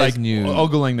guys were like knew.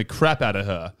 ogling the crap out of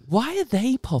her. Why are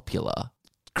they popular?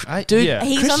 Dude, Yeah.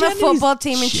 He's on the Christianity's football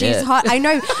team and shit. she's hot. I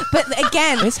know, but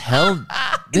again, There's hell.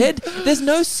 There's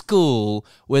no school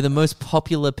where the most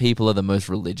popular people are the most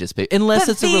religious people, unless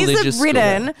but it's a these religious are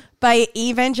written school. by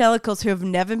evangelicals who have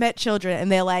never met children, and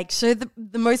they're like, so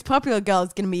the most popular girl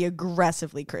is going to be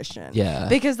aggressively Christian. Yeah.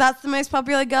 Because that's the most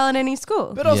popular girl in any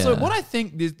school. But also, Yeah. what I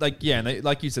think is and they,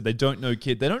 like you said, they don't know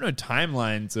kids. They don't know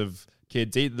timelines of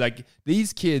kids either. Like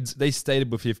these kids, they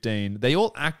stated were 15. They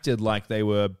all acted like they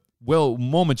were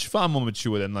far more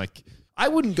mature than like. I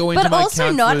wouldn't go into But my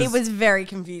also not, counselor's- it was very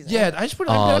confusing. Yeah, I just put.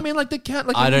 I mean, like the cat.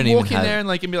 Like I when don't you even walk in have- there and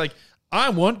like and be like, I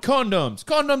want condoms.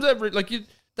 Condoms every like you.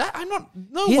 That I'm not.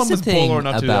 No Here's one the was thing baller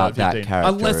enough to do about that. that At 15, character.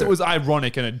 unless it was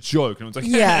ironic and a joke, and it was like,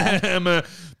 Yeah. I'm gonna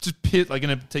just piss, like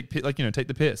gonna take take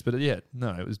the piss. But yeah, no,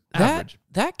 it was That average.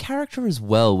 that character as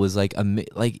well was like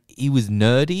like he was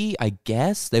nerdy. I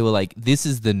guess they were like, this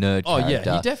is the nerd. Oh character.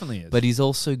 yeah, he definitely is. But he's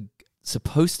also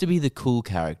supposed to be the cool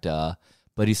character,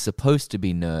 but he's supposed to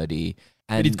be nerdy.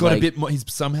 And But he's got like, a bit more. He's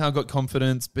somehow got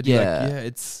confidence. But Yeah.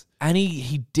 it's and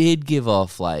he did give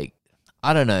off like,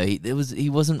 I don't know. He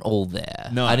wasn't all there.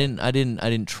 No. I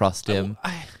didn't trust him.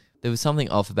 There was something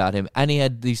off about him, and he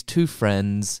had these two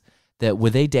friends that were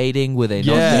they dating? Were they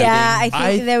not? Yeah. dating? Yeah, I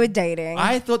think I- they were dating.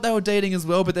 I thought they were dating as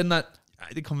well, but then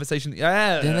the conversation.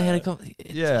 Yeah, Then they had a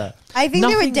yeah. I think they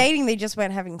were nothing- dating, they just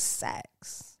weren't having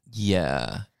sex.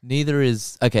 Yeah. Neither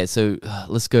is okay. So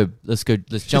let's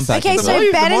jump back. Okay, into so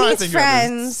it. Ben and I his think about it,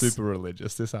 friends- it's super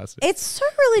religious. This has to. It's so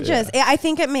religious. I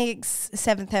think it makes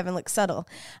Seventh Heaven look subtle.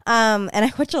 And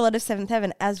I watch a lot of Seventh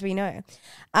Heaven, as we know.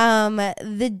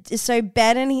 So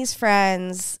Ben and his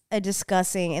friends are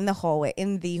discussing in the hallway,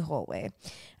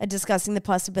 are discussing the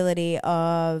possibility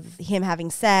of him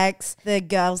having sex. The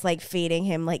girl's like feeding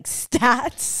him like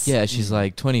stats. Yeah, she's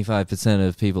like 25%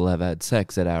 of people have had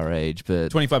sex at our age, but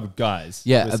 25 of guys.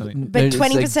 yeah, listening. But it's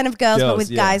 20% of girls, but girls,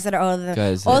 with yeah. guys that are older than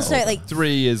Guys that are also, older. like,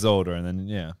 3 years older, and then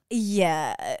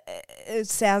yeah, it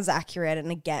sounds accurate.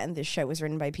 And again, this show was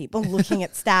written by people looking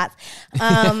at stats.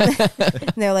 And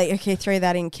they're like, okay, throw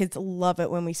that in. Kids love it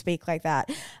when we speak like that.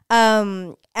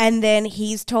 And then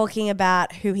he's talking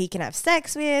about who he can have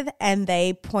sex with, and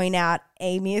they point out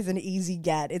Amy is an easy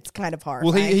get. It's kind of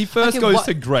horrifying. Well, he first Okay, goes what-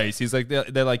 to Grace. He's like,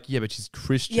 they're like, yeah, but she's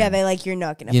Christian. yeah, they're like, you're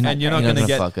not going to You're fuck and you're her. not going to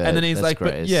get. fuck her. And then he's That's like,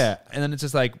 but Grace. yeah. And then it's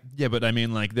just like, yeah, but I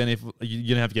mean, like, then if you're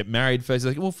going to have to get married first,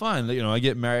 he's like, well, fine. You know, I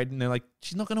get married, and they're like,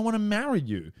 she's not going to want to marry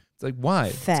you. It's like, why?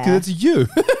 Fair. It's because it's you.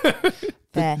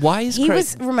 Fair. why is he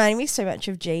Grace? was reminding me so much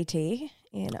of JT.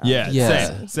 You know, yeah,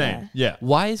 Yeah. same. Yeah.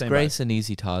 Why is Same Grace an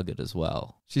easy target as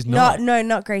well? She's not.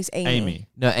 Not Grace. Amy.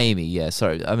 No, Amy. Yeah,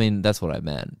 sorry. I mean, that's what I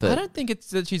meant. I But don't think it's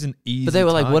that she's an easy. but they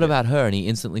were like, what target. about her? And he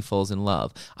instantly falls in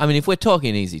love. I mean, if we're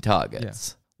talking easy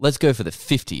targets. Let's go for the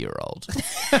 50-year-old.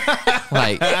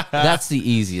 Like, that's the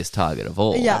easiest target of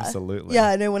all. Yeah. Absolutely.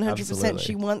 Yeah, no, 100%. Absolutely.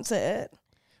 She wants it.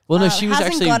 Well, no, she was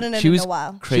hasn't gotten actually it she in was a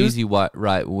while. crazy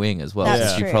right wing as well.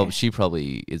 That's So true. she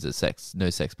probably is a no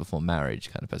sex before marriage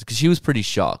kind of person because she was pretty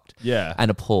shocked Yeah. and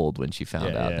appalled when she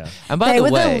found Yeah, out. yeah. And by They the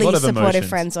were way, the lot least of supportive emotions.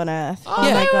 friends on earth. Oh,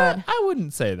 Oh my god. I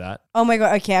wouldn't say that. Oh my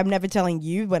god. Okay, I'm never telling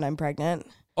you when I'm pregnant.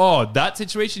 Oh, that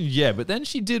situation, yeah. But then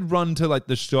she did run to like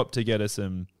the shop to get her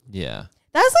some. yeah,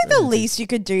 That's like the least you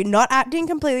could do. Not acting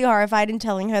completely horrified and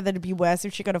telling her that it'd be worse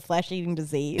if she got a flesh-eating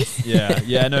disease. Yeah.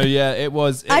 It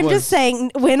was. I'm just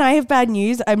saying, when I have bad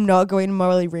news, I'm not going to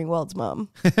Morley Ringwald's mum.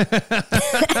 And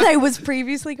I was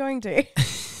previously going to.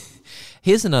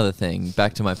 here's another thing.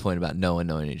 Back to my point about no one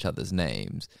knowing each other's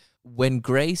names. When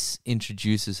Grace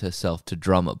introduces herself to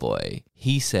Drummer Boy,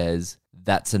 he says,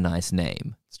 "That's a nice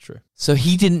name." It's true. So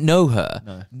he didn't know her.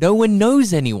 No. No one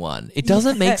knows anyone. It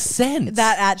doesn't make sense.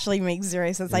 That actually makes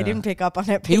zero sense. I Yeah. didn't pick up on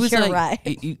it, but he was you're like,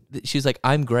 right. she was like,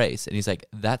 "I'm Grace," and he's like,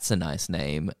 "That's a nice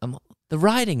name." The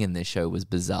writing in this show was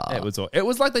bizarre. It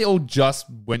was like they all just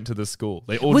went to the school.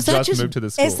 They all Was that just just- moved to the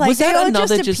school. It's like Was they that all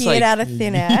another just just, appeared like- out of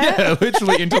thin air. yeah,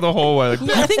 literally into the hallway.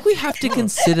 Like, I think we have to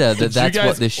consider that did that's you guys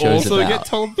what this show's also about. get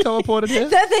teleported here?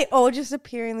 That they all just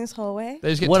appear in this hallway. They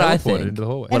just get What I teleported think- into the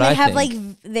hallway. what And I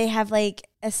they have like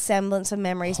a semblance of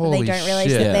memories, but they Holy don't realize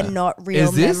shit. that Yeah. they're not real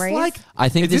Is this memories. like? I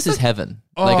think Is this this is like- heaven.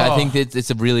 Like I Oh. think that it's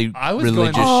a really I was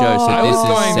religious going- show. So I this was is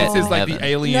going. set This is in like heaven. the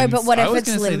aliens. no, but what I if was it's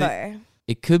gonna say limbo? that-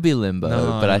 It could be limbo, No,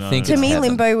 but I no, think no. To it's me, heaven.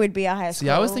 limbo would be a high school. See,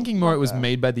 I was thinking more it was limbo.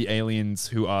 made by the aliens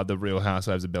who are the Real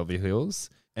Housewives of Beverly Hills,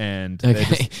 and Okay. they're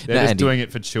No, just Andy. doing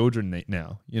it for children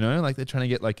now. You know, like they're trying to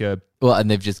get like a. Well, and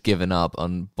they've just given up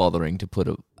on bothering to put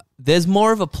a. There's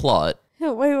more of a plot Wait,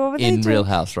 what were they in doing? Real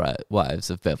Housewives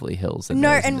of Beverly Hills. Than No,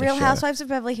 there is in and this Real show. Housewives of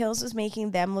Beverly Hills was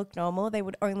making them look normal. They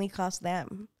would only cast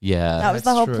them. Yeah. That was the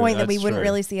That's whole true, point, that we that's wouldn't true.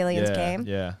 really see aliens Yeah, game.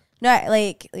 yeah. No,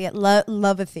 like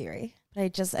love a theory. But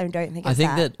I don't think it's I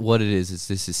think that what it is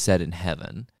this is set in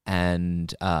heaven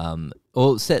and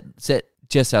or set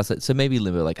just outside, so maybe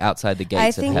limbo, like outside the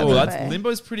gates of think heaven. Oh, Limbo. that's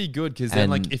Limbo's pretty good because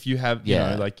then, And- like, if you have, you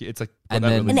yeah. know, like it's like, And that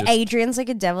then- And religious- Adrian's like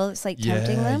a devil. It's like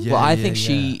tempting Yeah, them. yeah. Well, I think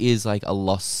she is like a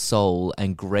lost soul,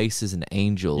 and Grace is an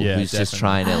angel Yeah, who's just definitely.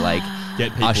 trying to like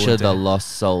get people usher the into-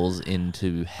 lost souls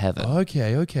into heaven.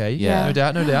 Okay, Yeah. no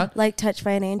doubt, no doubt. Like touched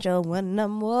by an angel when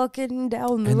I'm walking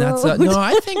down the And road. that's no.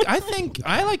 I think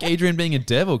I like Adrian being a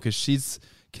devil because she's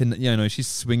she's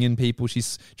swinging people.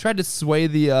 She's tried to sway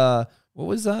the what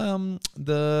was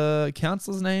the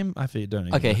counselor's name? I forget. Don't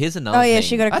even Okay, know. here's another Oh yeah, thing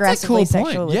she got That's a aggressively cool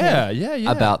sexual point. with Yeah, him.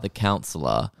 yeah. about the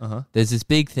counselor. Uh-huh. There's this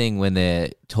big thing when they're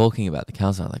talking about the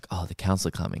counselor, like, oh, the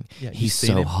counselor coming. Yeah, He's you've seen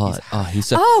so him. hot. Oh, he's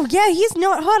so. Oh yeah, he's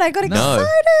not hot. I got No,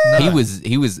 excited.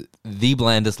 he was the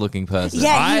blandest looking person.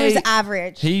 Yeah, he was I-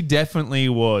 average. He definitely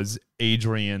was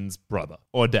Adrian's brother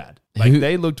or dad. Like Who-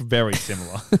 they looked very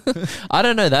similar. I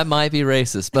don't know. That might be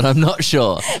racist, but I'm not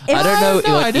sure. I don't know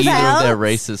no, I what just either of their felt-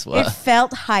 races were. It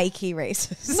felt high-key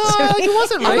racist. no, like it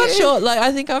wasn't I'm not racist. sure. Like,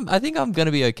 I think I'm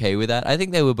gonna be okay with that. I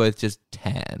think they were both just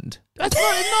tanned. That's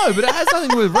not, no, but it has nothing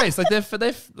to do with race. Like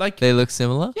they're like They look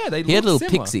similar. Yeah, they He had look little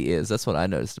similar. pixie ears. That's what I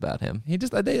noticed about him.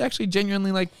 they actually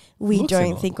genuinely like. We look don't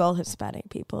similar. think all Hispanic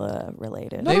people are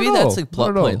related. Not Maybe at that's all. a plot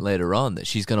Not at all. point later on that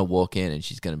she's gonna walk in and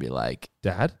she's gonna be like,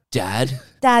 Dad. "Dad."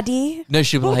 Daddy. No,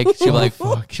 she'll be like,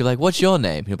 "What's your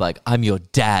name?" He'll be like, "I'm your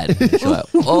dad." And she'll be like,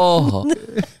 "Oh,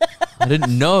 I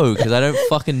didn't know because I don't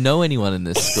fucking know anyone in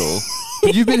this school."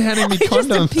 You've been handing me Just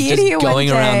condoms. appeared Just here one going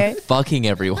day. around fucking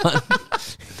everyone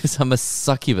because I'm a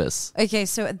succubus. Okay,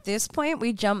 so at this point,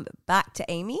 we jump back to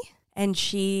Amy, and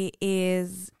she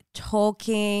is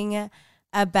talking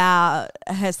about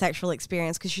her sexual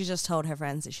experience because she just told her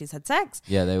friends that she's had sex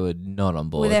Yeah, they were not on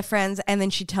board. with her friends, and then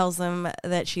she tells them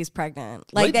that she's pregnant.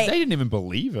 Like Like they didn't even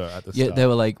believe her at the Yeah, start. they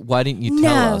were like, "Why didn't you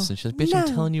tell No, us?" And she's like, "Bitch, I'm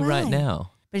no, telling you right why?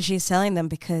 now." but she's telling them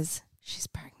because she's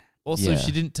pregnant. Also, Yeah.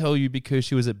 she didn't tell you because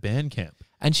she was at band camp.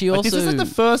 And she Like, also, this isn't the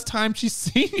first time she's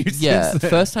seen you. yeah, since then.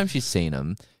 first time she's seen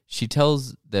him, she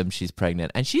tells them she's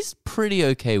pregnant, and she's pretty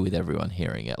okay with everyone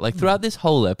hearing it. Like throughout this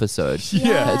whole episode,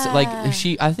 Yeah. it's like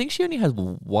I think she only has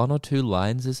 1 or 2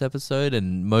 lines this episode,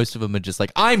 and most of them are just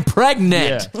like, "I'm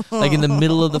pregnant," like in the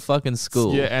middle of the fucking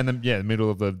school. Yeah, and the middle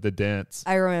of the dance.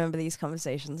 I remember these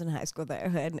conversations in high school that I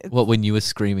heard. What, when you were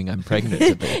screaming, "I'm pregnant"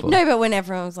 to people? No, but when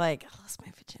everyone was like, I lost my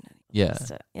virginity. Yeah,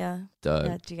 So, yeah. dope.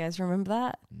 Yeah. Do you guys remember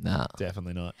that? Nah.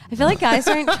 Definitely not. I feel like guys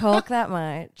don't talk that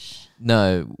much.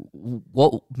 No,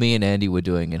 what me and Andy were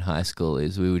doing in high school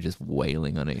is we were just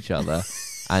wailing on each other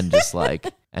and just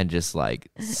like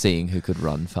seeing who could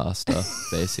run faster,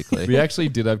 basically. We actually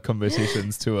did have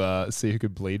conversations to see who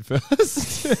could bleed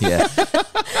first. Yeah.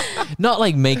 Not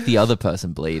like make the other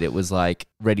person bleed. It was like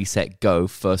ready, set, go.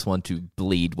 First one to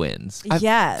bleed wins.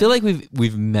 Yeah. I feel like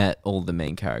we've met all the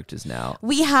main characters now.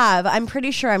 We have. I'm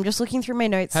pretty sure. I'm just looking through my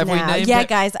notes Have we now. named Yeah, it?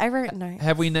 guys, I wrote notes.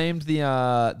 Have we named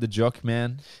the jock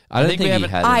man? I don't think we he haven't-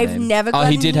 had a I've name. never Oh,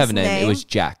 he gotten did have a his name. It name. was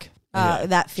Jack. Yeah.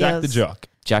 That feels Jack the jock.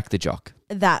 Jack the Jock.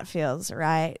 That feels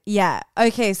right. Yeah.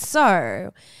 Okay,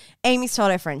 so Amy's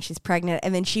told her friend she's pregnant,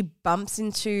 and then she bumps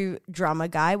into drummer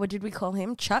guy. What did we call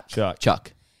him? Chuck.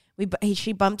 Chuck.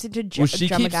 She bumped into Well,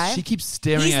 drummer guy. she keeps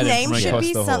staring His at him name from should across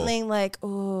be the hall. something like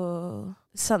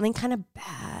something kind of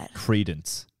bad.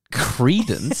 Credence.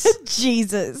 Credence.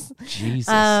 Jesus. Jesus.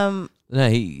 Um. No,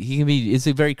 he can be. It's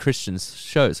a very Christian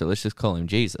show, so let's just call him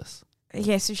Jesus.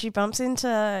 Yeah. So she bumps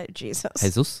into Jesus.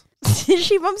 Jesus.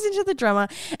 She bumps into the drummer,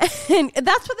 and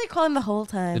that's what they call him the whole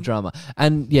time. The drama.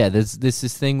 And yeah, there's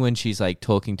this thing when she's like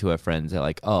talking to her friends, they're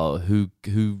like, "Oh, who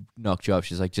knocked you up?"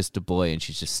 She's like, "Just a boy," and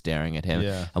she's just staring at him.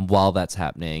 Yeah. And while that's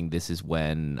happening, this is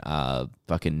when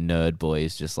fucking nerd boy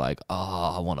is just like,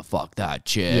 "Oh, I want to fuck that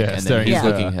chick," Yeah, and then staring he's at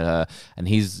looking her. at her, and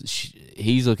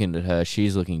he's looking at her,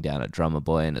 she's looking down at drummer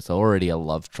boy, and it's already a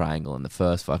love triangle in the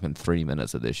first fucking 3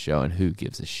 minutes of this show. And who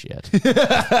gives a shit?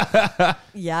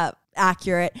 Yeah,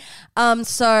 accurate.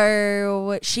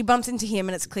 So she bumps into him,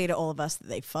 and it's clear to all of us that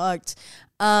they fucked.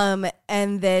 And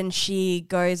then she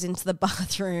goes into the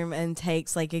bathroom and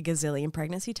takes like a gazillion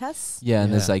pregnancy tests. Yeah,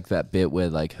 and there's Yeah. like that bit where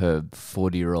like her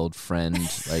 40-year-old friend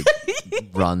like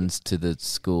runs to the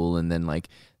school, and then like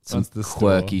some the store.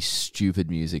 quirky, stupid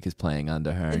music is playing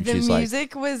under her, and The she's like,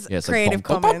 music was yeah, it's Creative like,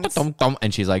 dum, dum, Commons. dum, dum, dum,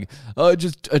 and she's like, I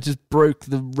just broke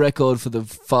the record for the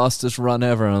fastest run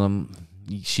ever, and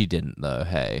she didn't though.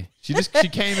 Hey, She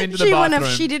came into the She bathroom.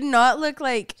 she did not look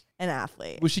like an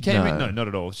athlete. Well, she came in. No. No, not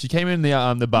at all. She came in the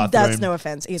bathroom. That's no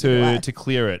offense either way. to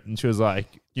clear it, and she was like,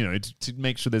 to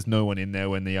make sure there's no one in there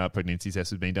when the pregnancy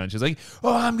test was being done. She was like,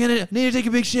 "Oh, I need to take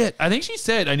a big shit." I think she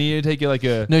said, "I need to take like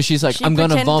a." no, she's like, She I'm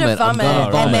gonna pretended to vomit. I'm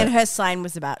gonna vomit. and then her sign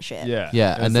was about shit. Yeah,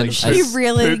 Yeah, It was and then like, she poop-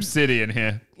 really- poop city in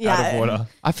here. Out Yeah. of water.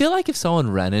 I feel like if someone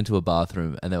ran into a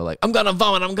bathroom and they were like, I'm gonna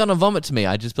vomit to me,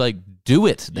 I'd just be like, do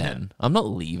it then. I'm not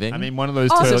leaving. I mean, one of those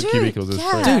Oh, toilet dude, cubicles is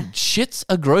yeah. free. dude, shits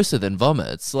are grosser than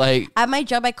vomits. Like, At my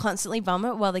job, I constantly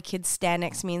vomit while the kids stand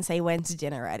next to me and say, "When's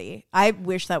dinner ready?" I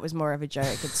wish that was more of a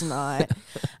joke. It's not.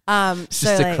 it's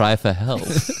just a cry for help.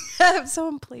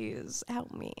 Someone please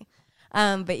help me.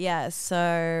 But yeah,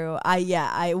 so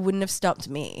I wouldn't have stopped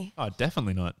me. Oh,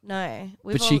 definitely not. No,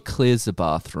 But she clears the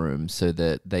bathroom so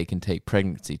that they can take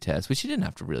pregnancy tests, which she didn't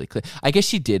have to really clear. I guess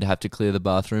she did have to clear the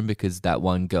bathroom because that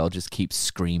one girl just keeps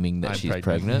screaming that she's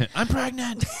pregnant. I'm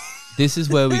pregnant. This is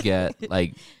where we get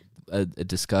like a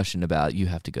discussion about you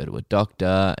have to go to a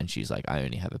doctor, and she's like, I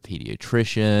only have a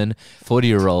pediatrician.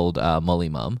 40-year-old Molly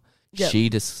mum. Yep. She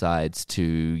decides to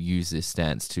use this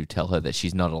stance to tell her that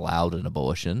she's not allowed an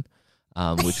abortion,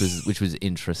 which was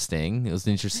interesting. It was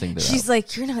interesting that She's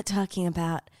like, "You're not talking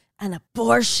about an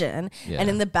abortion," Yeah. and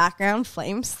in the background,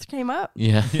 flames came up.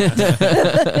 yeah.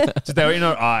 Just they were in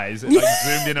her eyes. It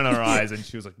zoomed in on her eyes, and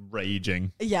she was like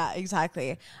raging. Yeah,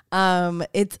 exactly.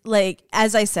 It's like,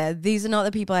 as I said, these are not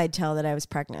the people I'd tell that I was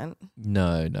pregnant.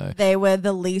 No. They were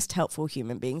the least helpful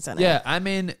human beings on earth. Yeah, I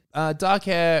mean, dark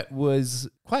hair was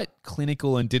quite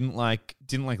clinical and didn't like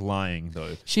lying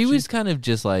though. She was kind of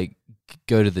just like,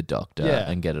 go to the doctor Yeah.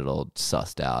 and get it all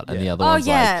sussed out. And Yeah. the other Oh, one's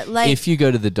yeah, like- if you go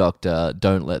to the doctor,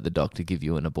 don't let the doctor give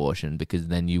you an abortion because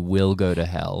then you will go to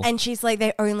hell. And she's like,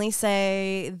 they only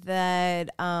say that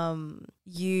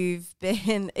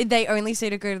they only say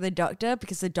to go to the doctor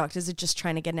because the doctors are just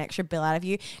trying to get an extra bill out of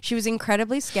you. She was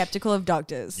incredibly skeptical of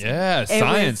doctors. Yeah, It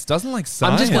science was- doesn't like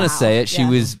science. I'm just going to Wow. say it. She Yeah.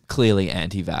 was clearly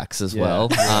anti-vax as Yeah. well.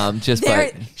 Just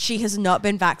by, She has not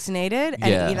been vaccinated, and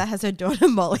Yeah. neither has her daughter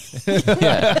Molly.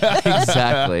 yeah,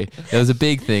 exactly. There was a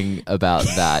big thing about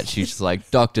that. She's just like,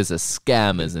 doctors are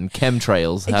scammers and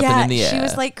chemtrails happen in the air. she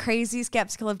was like crazy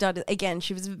skeptical of doctors. Again,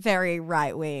 she was very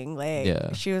right wing. Like,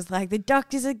 Yeah. she was like, the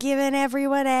doctors are giving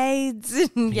everyone AIDS.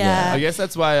 I guess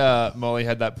that's why Molly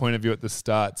had that point of view at the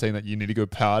start, saying that you need to go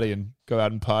party and go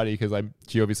out and party because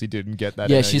she obviously didn't get that.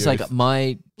 yeah, in her she's youth. like,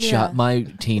 my Yeah. my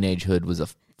teenagehood was a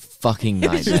fucking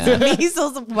nightmare.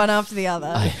 Measles one after the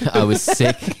other. I was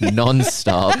sick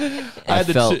nonstop. I had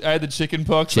felt the chicken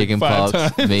pox. chicken like 5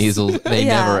 pox, times. measles. They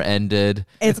Yeah. never ended.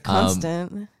 It's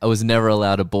constant. I was never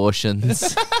allowed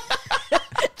abortions,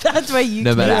 That's where you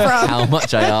no came matter from. how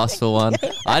much I asked for one.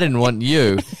 I didn't want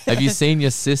you. Have you seen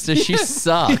your sister? She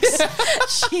sucks.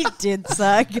 She did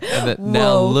suck. And that,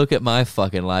 now Whoa. look at my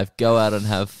fucking life. Go out and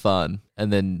have fun.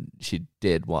 And then she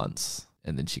did once,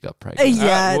 and then she got pregnant.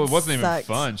 Yeah, well, it wasn't even sucked.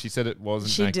 fun. She said it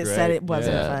wasn't. She that just great. said it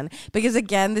wasn't Yeah. fun because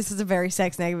again, this is a very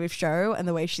sex negative show, and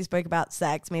the way she spoke about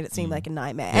sex made it seem like a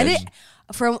nightmare. Yeah, And she- it,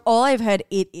 from all I've heard,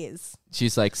 it is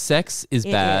She's like, sex is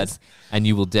It bad, is. and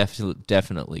you will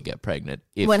definitely get pregnant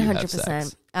if you have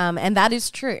sex. And that is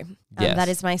true. Yes. That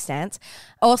is my stance.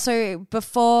 Also,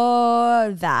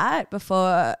 before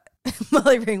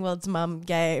Molly Ringwald's mum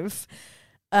gave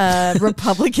a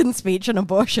Republican speech on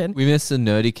abortion. We missed a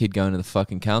nerdy kid going to the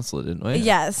fucking counselor, didn't we?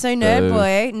 Yeah, so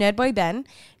Nerd Boy Ben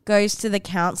goes to the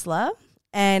counselor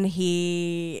and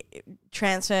he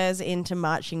transfers into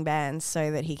marching bands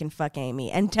so that he can fuck Amy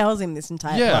and tells him this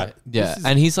entire Yeah, plot. Yeah, This is-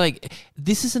 and he's like,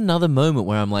 this is another moment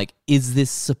where I'm like, is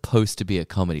this supposed to be a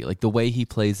comedy? Like the way he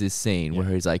plays this scene where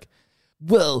he's like,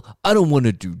 well, I don't want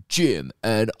to do gym,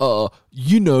 and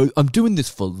I'm doing this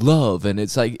for love, and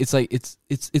it's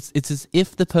as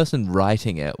if the person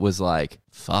writing it was like,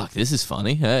 fuck, this is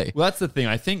funny. Hey, Well, that's the thing.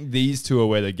 I think these two are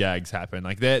where the gags happen.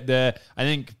 Like they're. I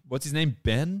think what's his name?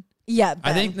 Ben. Yeah,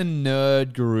 I Ben. think the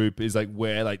nerd group is like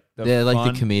where like they're like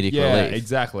fun- the comedic yeah, relief,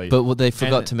 exactly. but they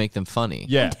forgot And- to make them funny.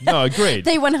 Yeah, no, agreed.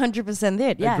 They 100%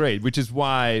 did, yeah. Agreed. Which is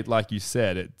why, like you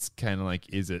said, it's kind of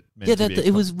like, is it? Meant Yeah, to be a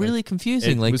it was comedy? really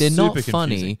confusing. It Like was they're not super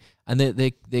funny, confusing.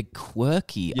 and they're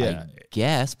quirky, Yeah. I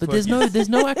guess. But there's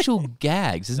no actual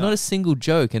gags. There's not a single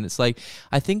joke, and it's like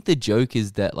I think the joke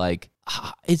is that like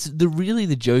it's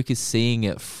the joke is seeing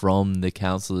it from the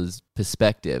counselor's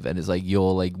perspective, and it's like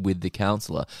you're like with the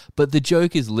counselor, but the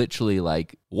joke is literally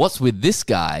like, what's with this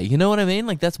guy? You know what I mean?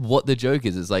 Like that's what the joke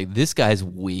is. It's like, this guy's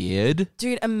weird.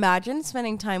 Dude, imagine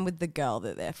spending time with the girl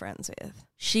that they're friends with.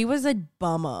 She was a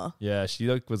bummer. Yeah, she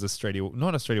like was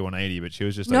not a straight 180, but she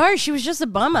was just No, she was just a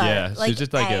bummer. Yeah, she was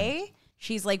just like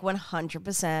she's like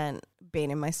 100% been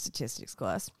in my statistics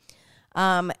class.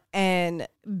 And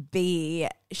B,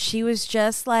 she was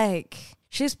just like,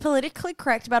 she was politically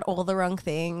correct about all the wrong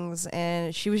things,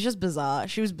 and she was just bizarre.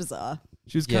 She was bizarre.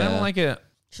 She was kind of like a...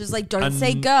 She was like, don't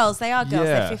say girls. They are girls.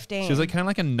 They're 15. She was like kind of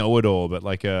like a know-it-all, but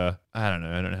like a... I don't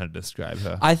know how to describe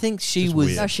her. I think she was...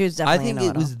 weird. No, she was definitely I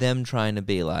think it was them trying to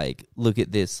be like, look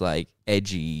at this like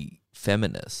edgy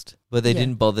feminist, but they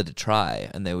didn't bother to try,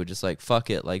 and they were just like, fuck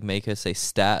it, like make her say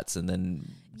stats and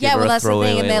then... Yeah, well, that's the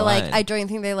thing. And they're line. like, I don't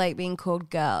think they like being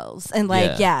called girls. And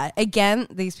like, again,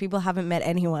 these people haven't met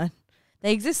anyone.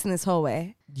 They exist in this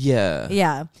hallway. Yeah.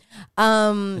 Yeah.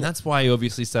 And that's why he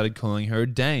obviously started calling her a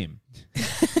dame.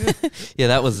 Yeah,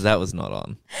 that was not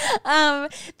on.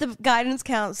 The guidance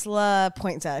counselor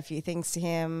points out a few things to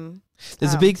him.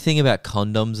 There's a big thing about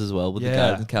condoms as well with the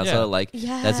guidance counselor. Yeah. Like,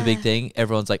 that's a big thing.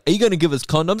 Everyone's like, are you going to give us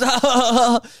condoms?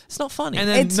 It's not funny. And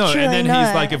then It's truly he's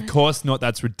not. like, of course not.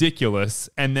 That's ridiculous.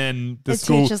 And then the The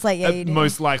school, teacher's like, yeah, you do.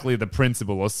 most likely the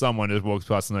principal or someone just walks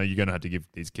past and you're going to have to give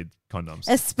these kids condoms.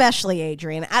 Especially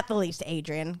Adrian. At the least,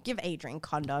 Adrian. Give Adrian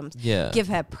condoms. Yeah. Give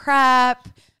her PrEP.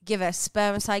 Give her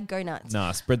spermicide. Go nuts.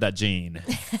 Nah, spread that gene.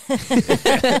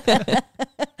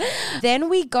 Then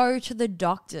we go to the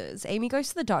doctors. Amy goes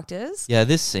to the doctors. Yeah,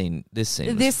 this scene This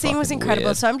scene was fucking incredible.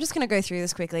 weird. So I'm just going to go through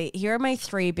this quickly. Here are my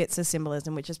 3 bits of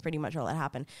symbolism, which is pretty much all that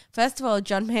happened. First of all,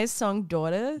 John Mayer's song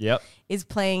 "Daughter" Yep. is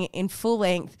playing in full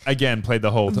length. Again, played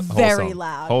the whole Very song.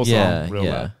 loud. Whole song, Yeah, real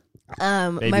yeah. loud.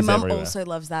 My Babies mum everywhere. also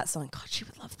loves that song. God, she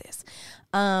would love this.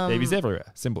 Babies everywhere.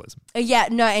 Symbolism. Yeah,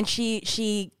 no, and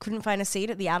she couldn't find a seat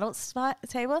at the adults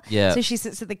table. Yeah. So she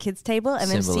sits at the kids table, and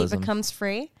then a seat Symbolism. becomes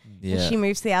free. Yeah. And she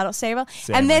moves to the adults table,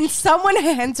 Sandwich. and then someone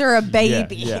hands her a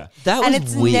baby. Yeah. That was and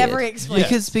it's weird. never explained.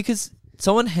 Because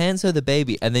someone hands her the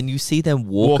baby and then you see them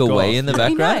walk Walk away off. in the I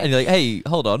background know. and you're like, hey,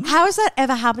 hold on. How has that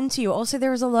ever happened to you? Also, there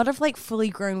was a lot of like fully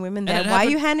grown women there. it Why are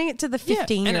happened- you handing it to the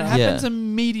 15 And year it old? happens Yeah.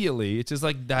 immediately. It's just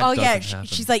like that. Oh yeah, doesn't happen.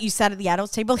 she's like, you sat at the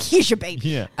adults table. Here's your baby.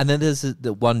 yeah. And then there's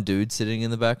the one dude sitting in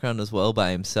the background as well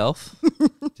by himself.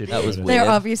 That was Weird. They're weird.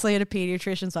 obviously at a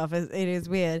pediatrician's office. It is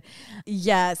weird.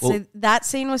 Yeah, so Well- that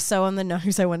scene was so on the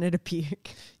nose. I wanted to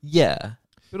puke. Yeah.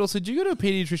 But also, do you go to a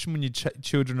pediatrician when your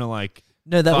children are like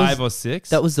No, that 5 was or 6?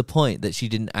 that was the point, that she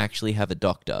didn't actually have a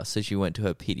doctor, so she went to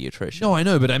her pediatrician. No, I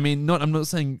know, but I mean, I'm not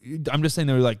saying. I'm just saying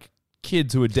there were like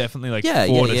kids who are definitely like Yeah,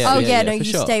 4 to yeah, Oh 6. yeah, no, for you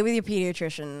sure. stay with your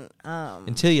pediatrician.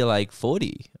 Until you're like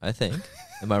 40, I think.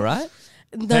 Am I right?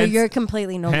 No, Hence- you're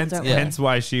completely normal. Hence, don't Yeah. hence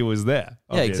why she was there.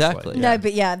 Yeah, obviously. exactly. No,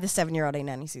 but yeah, the 7-year-old ain't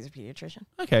nanny sees a pediatrician.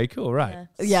 Okay, cool, right.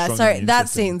 Yeah, Strong so immune that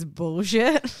system. scene's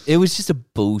bullshit. It was just a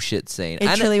bullshit scene.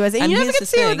 It truly was. And you never here's get the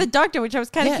to see her with thing. the doctor, which I was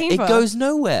kind of Yeah, keen it for. goes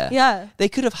nowhere. Yeah. They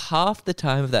could have halved the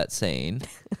time of that scene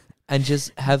and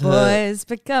just have her... Boys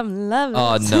become lovers.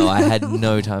 Oh, no, I had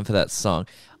no time for that song.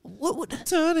 What would...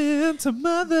 Turn into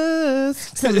mothers.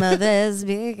 Some others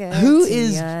bigger. Who to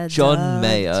is your John dog.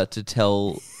 Mayer to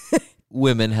tell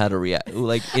women how to react,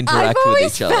 like I've interact with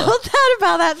always each other? felt that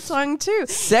about that song too.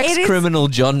 Sex It is- criminal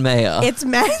John Mayer. It's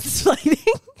mansplaining.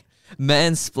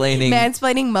 Mansplaining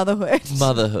Mansplaining motherhood.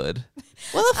 motherhood.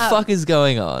 What the fuck is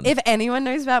going on? If anyone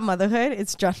knows about motherhood,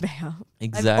 it's John Mayer.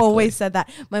 Exactly. I've always said that.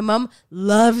 My mum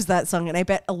loves that song, and I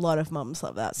bet a lot of mums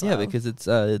love that song. Yeah, because it's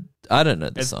I don't know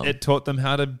the song. It taught them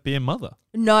how to be a mother.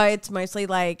 No, it's mostly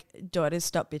like, daughters,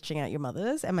 stop bitching at your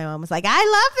mothers. And my mum was like, I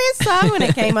love this song. When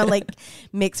it came on like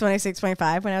Mix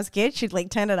 106.5 when I was a kid, she'd like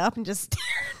turn it up and just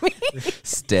stare at me.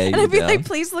 Stay And I'd be down. like,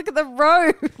 please look at the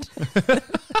road.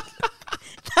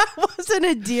 That wasn't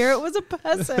a deer, it was a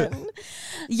person.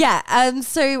 Yeah,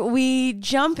 so we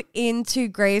jump into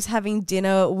Grace having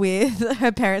dinner with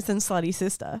her parents and slutty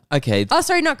sister. Okay, Oh,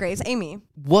 sorry, not Grace, Amy.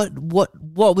 what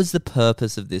was the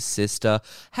purpose of this sister?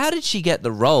 How did she get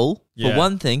the role? Yeah. For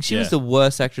one thing, she was Yeah. the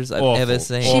worst actress I've Awful. ever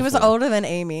seen. She was Awful. older than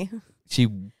Amy. She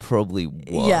probably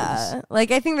was. Yeah,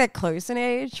 like I think they're close in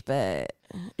age, but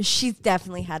she's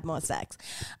definitely had more sex.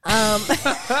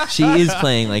 She is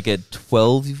playing like a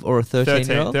 12 or a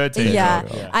 13-year-old. 13.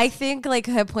 Yeah. I think like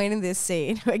her point in this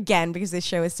scene, again, because this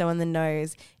show is so on the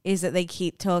nose, is that they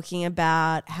keep talking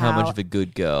about How much of a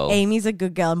good girl. Amy's a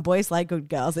good girl and boys like good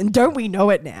girls, and don't we know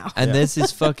it now? And there's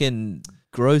this fucking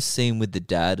gross scene with the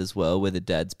dad as well, where the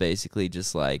dad's basically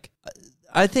just like,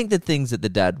 I think the things that the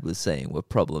dad was saying were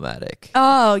problematic,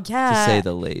 Oh, yeah. to say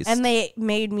the least. And they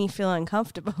made me feel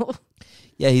uncomfortable.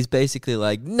 Yeah, he's basically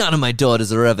like, none of my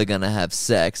daughters are ever going to have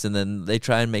sex. And then they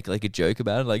try and make like a joke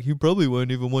about it. Like, he probably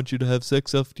won't even want you to have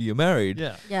sex after you're married.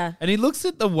 Yeah. Yeah. And he looks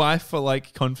at the wife for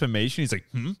like confirmation. He's like,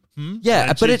 Yeah, And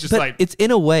but she's it's just but like, it's in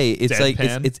a way, it's like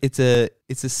deadpan.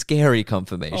 it's a scary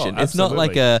confirmation. Oh, it's not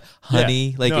like absolutely. a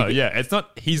honey, like no, a, it's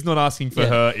not. He's not asking for yeah.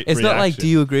 her. It's not like, do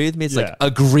you agree with me? It's Yeah.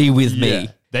 like, agree with Yeah. me.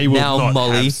 They will now, not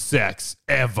Molly. have sex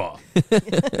ever.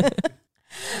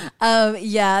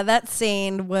 Yeah, that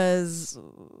scene was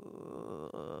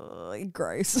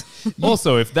gross.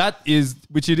 Also, if that is,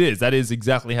 which it is, that is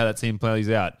exactly how that scene plays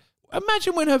out.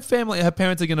 Imagine when her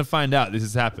parents are going to find out this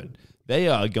has happened. They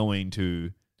are going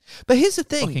to But here's the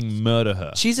thing. fucking murder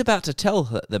her. She's about to tell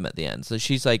them at the end. So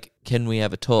she's like, can we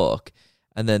have a talk?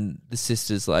 And then the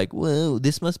sister's like, well,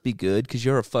 this must be good because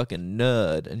you're a fucking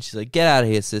nerd. And she's like, get out of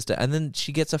here, sister. And then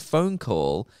she gets a phone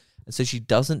call. And so she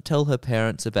doesn't tell her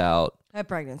parents about Her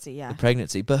pregnancy, yeah. the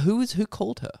pregnancy. But who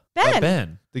called her?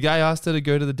 Ben. The guy asked her to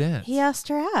go to the dance. He asked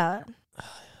her out.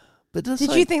 But that's Did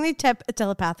like, you think they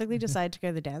telepathically decided to go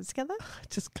to the dance together?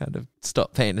 just kind of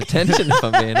stop paying attention if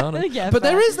I'm being honest. Yeah, But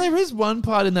fair. there is one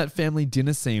part in that family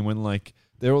dinner scene when like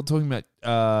they're all talking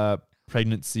about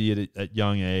pregnancy at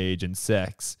young age and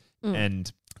sex,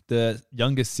 and the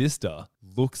younger sister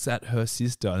looks at her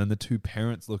sister, and then the two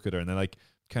parents look at her, and they're like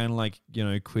kind of like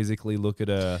quizzically look at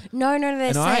her. No, they're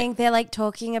And saying they're like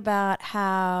talking about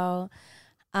how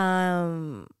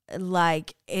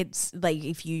like it's like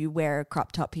if you wear a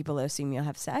crop top, people assume you'll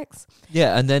have sex.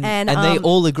 Yeah, and then And, they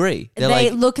all agree. They're They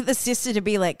like, look at the sister to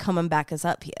be like, come and back us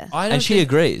up here. and she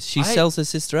agrees. She sells her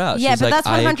sister out. Yeah, She's but like, that's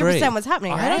I 100% agree. what's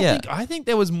happening, I right? don't Yeah. think. I think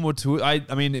there was more to it.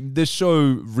 I mean, the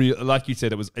show, like you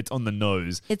said, it's on the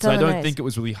nose. It's so on I the don't nose. think it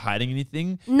was really hiding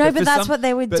anything. No, but for that's what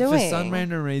they were but for doing. some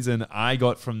random reason, I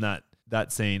got from that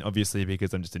scene, obviously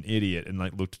because I'm just an idiot and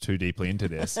like looked too deeply into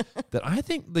this, that I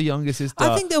think the younger sister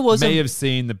I think there was may have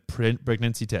seen the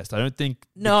pregnancy test. I don't think.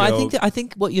 No, I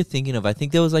think what you're thinking of. I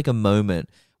think there was like a moment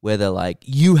where they're like,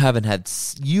 "You haven't had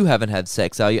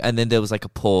sex, are you?" And then there was like a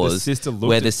pause The sister looked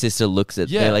where at- the sister looks at.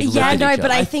 Yeah. They like Yeah, look at no, each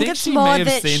but other. I think it's she more may have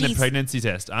that seen the she's- pregnancy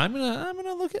test. I'm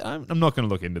gonna look at. I'm not gonna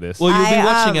look into this. Well, you'll be I,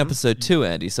 watching episode 2,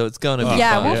 Andy, so it's gonna be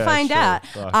Yeah, fun. we'll Yeah, find sure. out.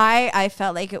 Fuck. I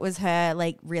felt like it was her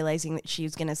like realizing that she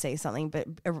was going to say something, but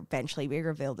eventually be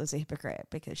revealed as a hypocrite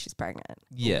because she's pregnant.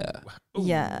 Yeah.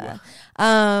 Yeah.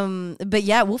 But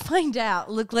yeah, we'll find out.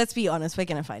 Look, let's be honest, we're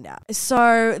going to find out.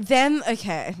 So then,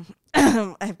 okay,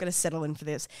 I've got to settle in for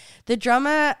this. The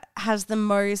drummer has the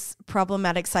most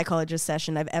problematic psychologist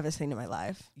session I've ever seen in my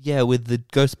life. Yeah, with the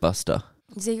Ghostbuster.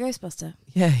 Is he a Ghostbuster?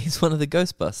 Yeah, he's one of the I've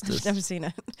Ghostbusters. never seen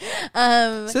it.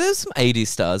 So there's some 80s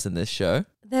stars in this show.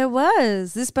 There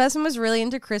was. This person was really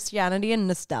into Christianity and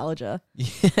nostalgia.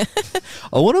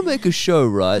 I want to make a show,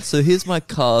 right? So here's my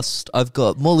cast. I've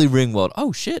got Molly Ringwald.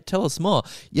 Oh, shit, tell us more.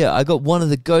 Yeah, I got one of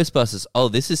the Ghostbusters. Oh,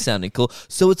 this is sounding cool.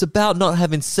 So it's about not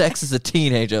having sex as a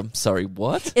teenager. I'm sorry,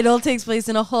 what? It all takes place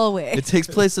in a hallway. It takes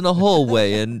place in a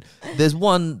hallway, and there's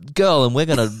one girl, and we're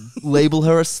going to label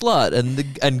her a slut,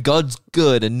 and God's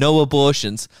good, and no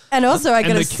abortions. And also, I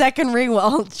got And a the- second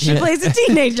Ringwald. She Yeah. plays a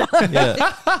teenager.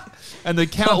 Yeah. And the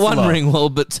Not counselor, one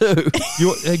Ringwald, but 2.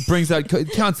 it brings out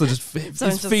counselor just Someone's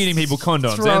is just feeding people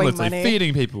condoms throwing endlessly, money.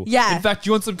 feeding people. Yeah. In fact,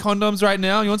 you want some condoms right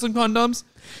now? You want some condoms?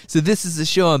 So this is the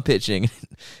show I'm pitching.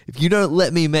 If you don't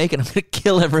let me make it, I'm going to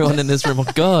kill everyone in this room. Oh,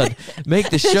 God, make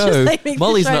the Just show. like, make the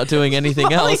Molly's show. not doing anything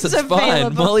Molly's else. It's fine.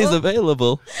 available. Molly's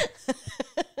available.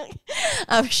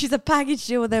 She's a package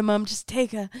deal with her mum. Just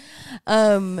take her.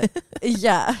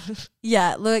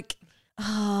 Yeah. Look,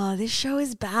 this show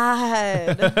is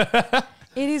bad.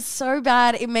 It is so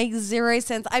bad. It makes zero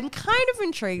sense. I'm kind of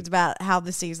intrigued about how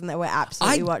the season that we're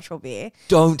absolutely watch will be.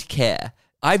 Don't care.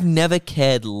 I've never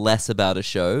cared less about a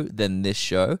show than this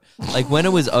show. Like, when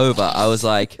it was over, I was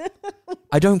like,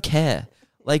 I don't care.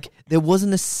 Like, there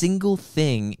wasn't a single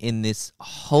thing in this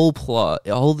whole plot,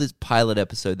 all this pilot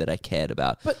episode that I cared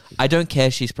about. But I don't care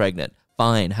she's pregnant.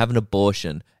 Fine, have an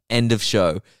abortion. End of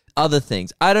show. Other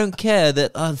things. I don't care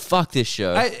that, fuck this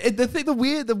show.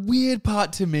 The weird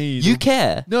part to me. You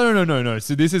care. No.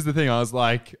 So this is the thing. I was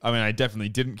like, I mean, I definitely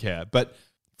didn't care. But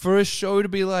for a show to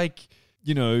be like,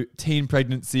 teen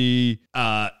pregnancy,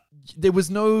 there was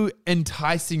no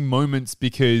enticing moments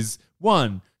because,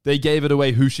 one, they gave it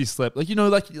away who she slept. Like,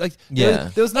 Yeah.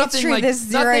 there was nothing true, like there's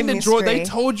zero nothing to draw. They mystery.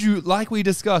 told you, like we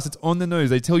discussed, it's on the nose.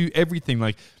 They tell you everything.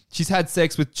 Like, she's had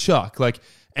sex with Chuck. Like,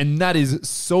 and that is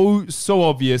so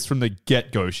obvious from the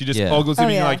get-go. She just Yeah. ogles him Oh,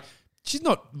 and you're yeah. like, she's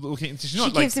not looking. She's She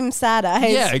not like gives him sad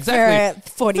eyes Yeah, exactly. for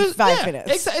 45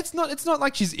 minutes. It's not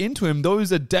like she's into him.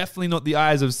 Those are definitely not the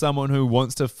eyes of someone who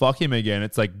wants to fuck him again.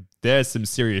 It's like there's some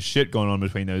serious shit going on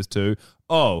between those two.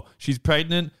 Oh, she's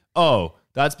pregnant. Oh,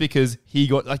 that's because he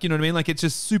got like, you know what I mean? Like it's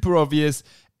just super obvious.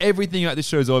 Everything about this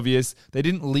show is obvious. They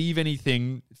didn't leave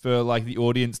anything for like the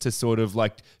audience to sort of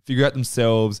like figure out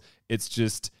themselves. It's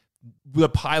just the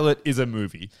pilot is a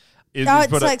movie. It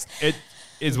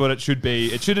is what it should be.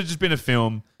 It should have just been a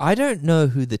film. I don't know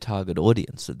who the target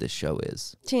audience of this show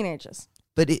is, Teenagers.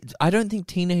 but I don't think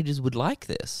teenagers would like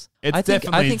this. It's I think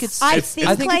definitely- it's I think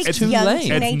it's like too young lame.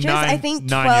 teenagers. It's I think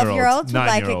 9-year-olds, 12-year-olds would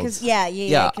like it 9-year-olds. because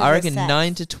yeah. 'cause I there's reckon sex.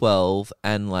 9 to 12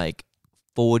 and like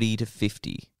 40 to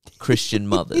 50 Christian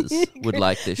mothers would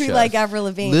like this Who show. like Avril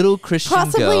Lavigne. Little Christian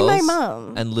Possibly girls my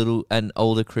mum. and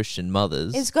older Christian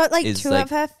mothers. It's got like is 2 like- of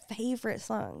her favorite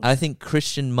songs. I think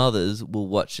Christian mothers will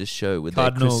watch this show with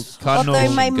Cardinal- their Cardinal-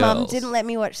 Although my mum girls. didn't let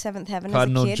me watch Seventh Heaven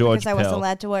Cardinal as a kid George because I wasn't Pell.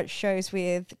 allowed to watch shows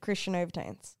with Christian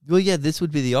overtones. Well, yeah, this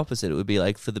would be the opposite. It would be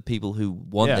like for the people who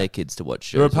want Yeah. their kids to watch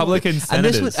shows. The Republican and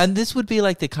this senators. this would be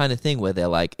like the kind of thing where they're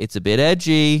like, it's a bit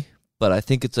edgy, but I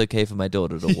think it's okay for my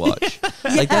daughter to watch.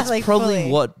 Like that's like probably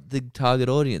fully. what the target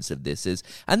audience of this is.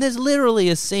 And there's literally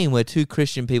a scene where 2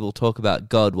 Christian people talk about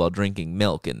God while drinking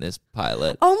milk in this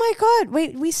pilot. Oh my God.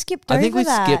 Wait, we skipped I over think we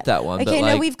that. skipped that one, but, Okay, no,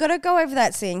 like- we've got to go over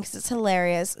that scene because it's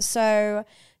hilarious. So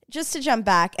just to jump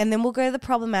back and then we'll go to the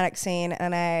problematic scene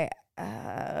and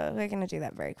we're going to do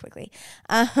that very quickly.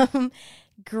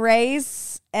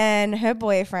 Grace and her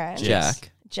boyfriend,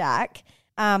 Jack,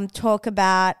 talk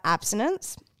about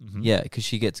abstinence. Yeah, because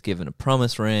she gets given a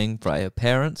promise ring by her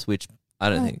parents, which I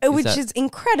don't think... Which is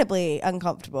incredibly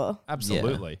uncomfortable.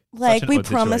 Absolutely. Like, Such an we odd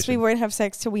promise we situation. won't have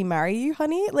sex till we marry you,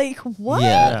 honey. Like, what?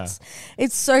 Yeah.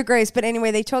 It's so gross. But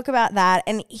anyway, they talk about that,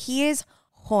 and he is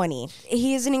horny.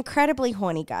 He is an incredibly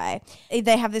horny guy.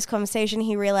 They have this conversation.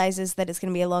 He realizes that it's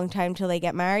going to be a long time till they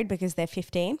get married because they're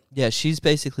 15. Yeah, she's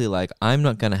basically like, I'm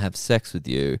not going to have sex with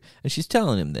you. And she's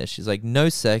telling him this. She's like, no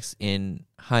sex in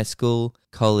high school,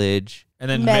 college, And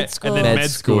then Med med school. and then med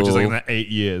school, which is like School. in 8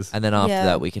 years. and then after Yeah.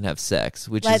 that we can have sex,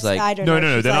 which Let's, is like... I don't No.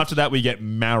 know. She's Then like, after that, we get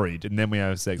married, and then we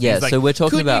have sex. Yeah, He's like, so we're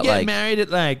talking "Couldn't about, you get like- married at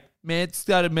like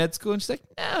started med school, and she's like,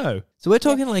 no. So we're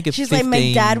talking like a She's 15... like,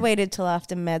 my dad waited till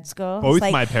after med school. Both It's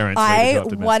like, my parents I waited till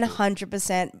after med school.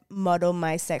 100% model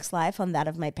my sex life on that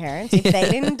of my parents. If they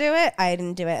didn't do it, I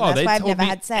didn't do it. And Oh, that's they why I've told never me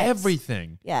had sex.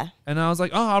 everything. Yeah. And I was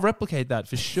like, oh, I'll replicate that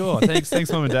for sure.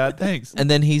 Thanks, mom and dad. Thanks. And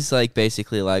then he's like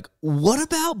basically like, what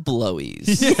about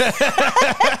blowies?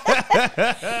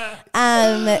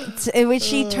 Which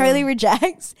she totally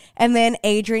rejects. And then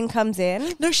Adrian comes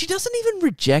in. No, she doesn't even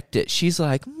reject it. She's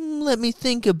like, let me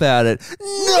think about it.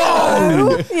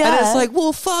 No! And Yeah. it's like,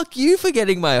 well, fuck you for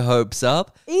getting my hopes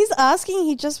up. He's asking.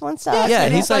 He just wants to ask. Yeah,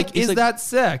 her. he's like, is that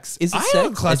sex? Is it I sex? don't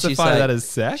And classify she's like- that as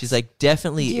sex. She's like,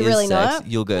 definitely Do you is really sex. not?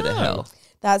 You'll go to hell.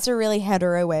 That's a really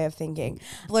hetero way of thinking.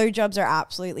 Blowjobs are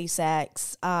absolutely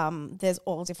sex. There's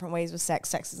all different ways with sex.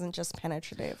 Sex isn't just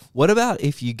penetrative. What about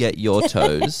if you get your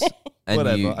toes and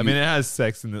whatever. you, I mean, it has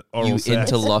sex in the oral you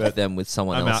sex. interlock but- them with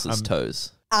someone I'm out- else's I'm-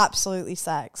 toes? Absolutely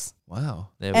sex. Wow.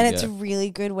 There we And go. it's a really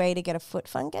good way to get a foot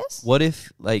fungus. What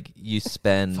if like you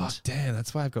spend... Fuck, damn.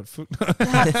 That's why I've got foot.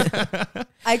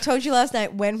 I told you last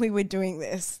night when we were doing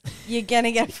this, you're going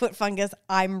to get foot fungus.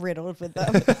 I'm riddled with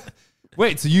them.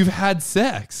 Wait, so you've had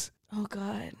sex? Oh,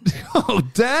 God. Oh,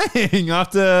 dang.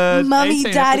 After Mummy,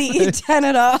 18 daddy, episodes. turn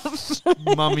it off.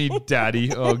 Mummy,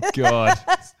 daddy. Oh, God.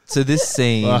 So this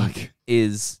scene Fuck.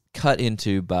 is cut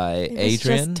into by was just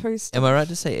Adrian. toast. Am I right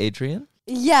to say Adrian?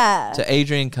 Yeah. So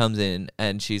Adrian comes in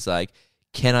and she's like,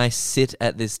 "Can I sit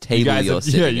at this You table guys, you're have,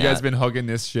 sitting you guys at?" been hogging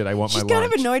this shit. I want She's my kind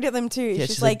lunch. of annoyed at them too. Yeah, she's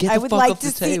she's like, like, "Get I the would fuck like off to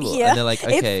the sit table." here. And they're like,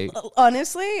 "Okay."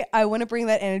 Honestly, I want to bring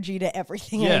that energy to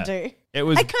everything I Yeah. do. It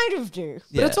was, I kind of do.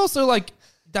 but it's also like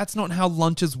that's not how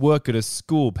lunches work at a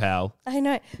school, pal. I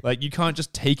know. Like you can't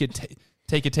just take a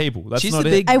table. That's She's not the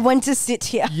it. big- I want to sit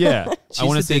here. Yeah, I She's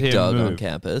want to the sit big here dog and on move.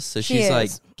 campus, so She she's like,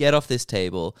 is. "Get off this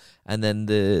table." And then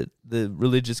the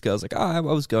religious girl's like, "Oh, I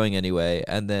was going anyway."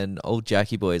 And then old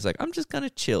Jackie boy is like, "I'm just gonna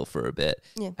chill for a bit."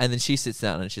 Yeah. And then she sits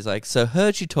down and she's like, "So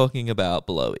heard you talking about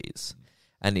blowies."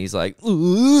 And he's like,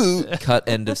 "Ooh," cut,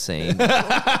 end of scene.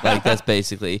 Like that's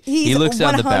basically He's he looks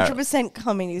down the barrel. 100%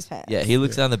 cum in his pants. Yeah, he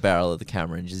looks down the barrel of the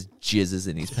camera and just jizzes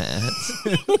in his pants.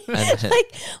 And then-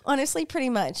 Like, honestly, pretty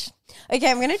much. Okay,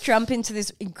 I'm going to jump into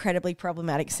this incredibly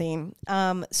problematic scene.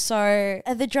 So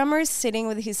the drummer is sitting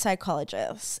with his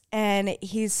psychologist, and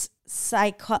his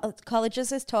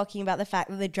psychologist is talking about the fact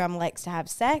that the drummer likes to have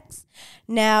sex.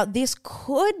 Now, this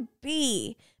could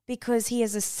be because he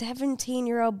is a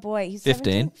 17-year-old boy. He's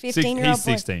 15? 15-year-old He's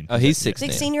boy. 16. Oh, he's 16.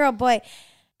 16-year-old boy.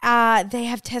 They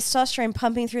have testosterone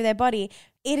pumping through their body.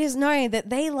 It is known that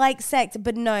they like sex,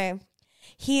 but no.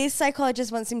 His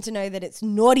psychologist wants him to know that it's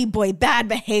naughty boy bad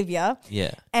behavior.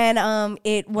 Yeah. And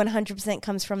it 100%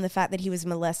 comes from the fact that he was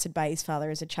molested by his father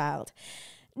as a child.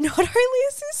 Not only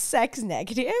is this sex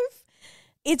negative,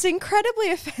 it's incredibly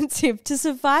offensive to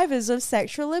survivors of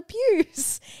sexual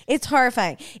abuse. It's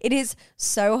horrifying. It is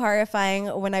so horrifying.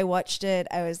 When I watched it,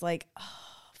 I was like, oh,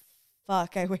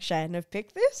 fuck, I wish I hadn't have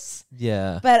picked this.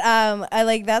 Yeah. But I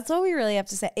like, that's all we really have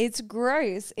to say. It's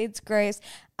gross. It's gross.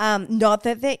 Not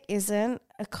that there isn't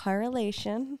a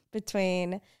correlation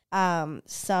between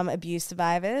some abuse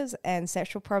survivors and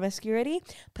sexual promiscuity,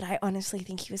 but I honestly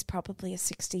think he was probably a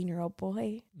 16-year-old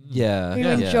boy Yeah. who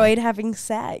yeah. enjoyed having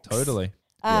sex. Totally.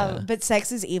 Yeah. But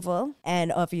sex is evil,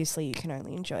 and obviously you can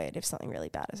only enjoy it if something really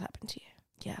bad has happened to you.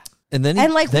 Yeah. And then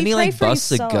And, like, then we he pray like for his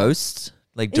busts a soul. ghost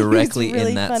like It was directly really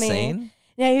in that funny. scene.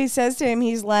 Yeah, he says to him,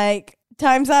 he's like,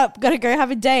 time's up, gotta go have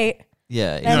a date.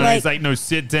 Yeah. And No, like- he's like, no,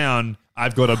 sit down.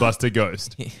 I've got to bust a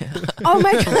ghost. Oh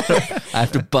my God. I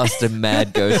have to bust a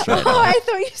mad ghost right Oh, now. I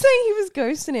thought you were saying he was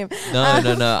ghosting him. No.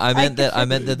 I meant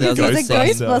that there was He's that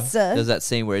a scene. Ghostbuster. There's that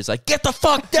scene where he's like, "Get the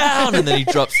fuck down!" and then he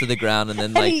drops to the ground, and then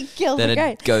And like he kills then the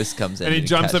a ghost. ghost comes in, And he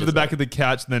jumps over the catches back it. of the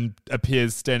couch and then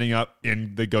appears standing up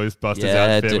in the Ghostbusters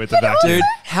Yeah, outfit dude. with the vacuum. Dude,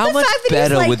 how The much fact that he's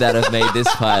better like- would that have made this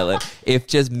pilot if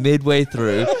just midway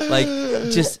through, like,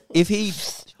 just if he,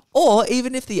 or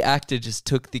even if the actor just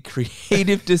took the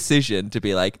creative decision to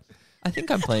be like, I think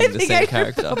I'm playing the same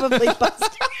character, Probably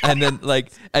bust. and then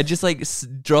like, and just like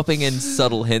dropping in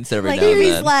subtle hints every Like now and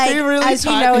he's then. like, as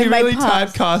you know, he in my really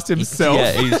past. typecast himself.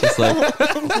 Yeah, he's just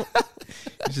like,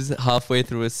 he's just halfway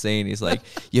through a scene. He's like,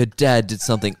 "Your dad did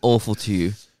something awful to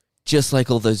you, just like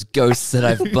all those ghosts that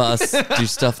I've bust do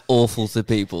stuff awful to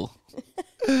people."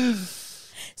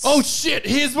 Oh shit,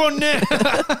 here's one now.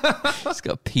 He's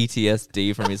got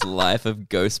PTSD from his life of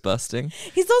ghost busting.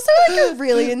 He's also like a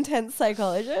really intense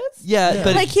psychologist. Yeah,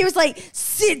 but Like he was like,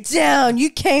 sit down,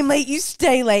 you came late, you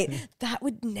stay late. That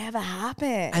would never happen.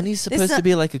 and he's There's supposed to not-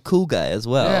 be like a cool guy as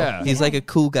well. Yeah. He's like a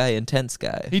cool guy, intense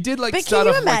guy. He did like But start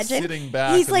can you off like imagine? sitting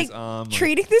back. He's on like his arm,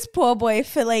 treating this poor boy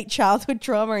for like childhood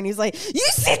trauma, and he's like, "You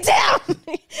sit down.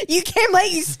 You came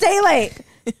late. You stay late."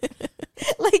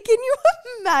 Like, can you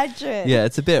imagine? Yeah,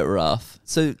 it's a bit rough.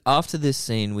 So after this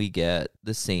scene, we get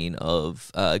the scene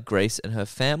of Grace and her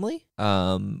family,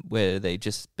 where they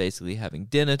just basically having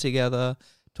dinner together,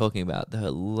 talking about her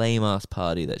lame ass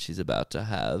party that she's about to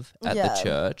have at Yeah. the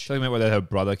church. talking about whether her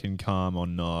brother can come or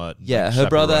not. Yeah, like, her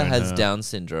brother chaperone has her. Down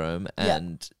syndrome, Yeah.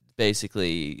 and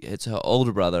basically it's her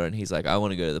older brother, and he's like, "I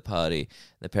want to go to the party."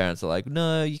 The parents are like,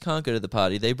 "No, you can't go to the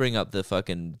party." They bring up the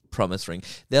fucking promise ring.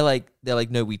 They're like,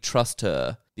 "No, we trust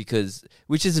her because,"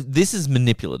 this is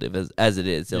manipulative as it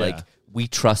is. They're Yeah. like, "We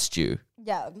trust you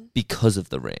Yeah. because of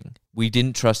the ring. We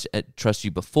didn't trust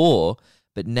you before."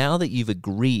 But now that you've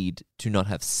agreed to not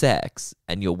have sex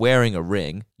and you're wearing a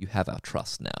ring, you have our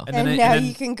trust now. And And then- now and then-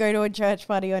 you can go to a church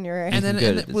party on your own. And then, can go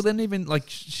and to then well, then even like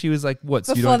she was like, "What?"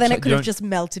 So you Before don't then, tr- it could you have don't- just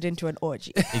melted into an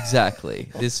orgy. Exactly.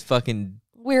 This fucking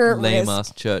We're at lame risk.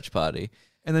 ass church party.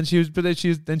 And then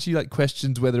then she like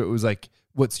questions whether it was like,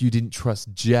 "What's you didn't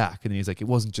trust Jack?" And he's like, "It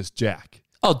wasn't just Jack.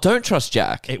 Oh, don't trust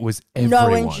Jack. It was No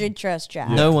everyone." one should trust Jack.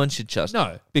 No one should trust. No,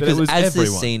 but because it was as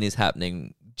everyone. this scene is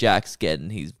happening, Jack's getting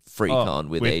his freak Oh, on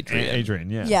with Adrian. Adrian,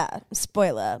 yeah. Yeah,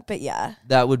 spoiler, but yeah.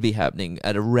 That would be happening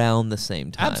at around the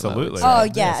same time. I would Absolutely. say. Oh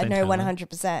Yeah, yeah, same no, time.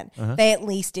 100%. Uh-huh. They at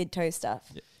least did toe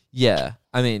stuff. Yeah,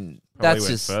 I mean Probably that's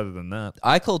went just. further than that.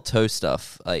 I call toe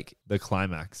stuff like The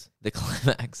climax. the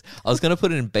climax. I was gonna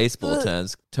put it in baseball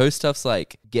terms. Toe stuff's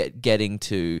like getting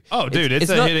to. Oh, dude, it's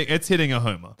not- hitting a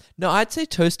homer. No, I'd say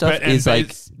toe stuff But- and is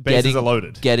like bases are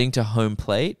loaded. getting to home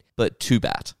plate, but to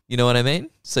bat. You know what I mean?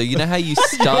 So you know how you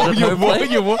start at home plate?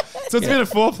 So it's been a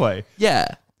foreplay. Yeah.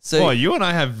 So Well, you and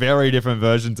I have very different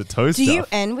versions of toe Do stuff. you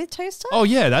end with toe stuff? Oh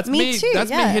yeah, that's Me too, That's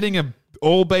me yeah. hitting a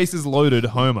all bases loaded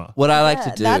homer. what I like Yeah,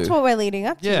 to do. that's what we're leading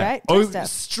up to, Yeah, right? Toe oh, stuff.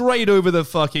 straight over the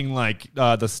fucking like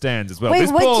the stands as well. Wait,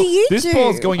 this what ball, do you this do?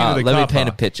 ball's going into the let me car paint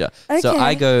a park. picture. So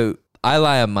Okay. I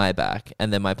lie on my back,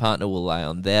 and then my partner will lie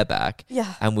on their back.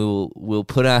 Yeah. And we'll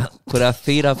put our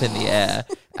feet up in the air,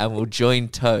 and we'll join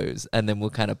toes, and then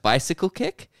we'll kind of bicycle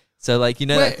kick. So like that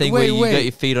Wait, thing where wait, you wait. got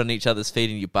your feet on each other's feet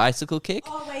and you bicycle kick.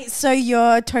 Oh wait, so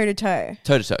you're toe to toe.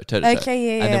 Toe to toe. Okay,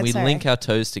 yeah, And yeah, then we sorry. link our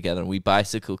toes together and we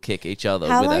bicycle kick each other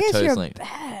How with long our is toes your linked.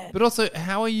 bed? But also,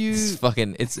 how are you?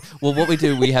 What we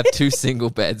do, we have 2 single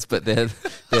beds, but they're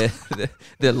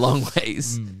long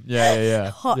ways. Yeah.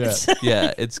 Hot. Yeah.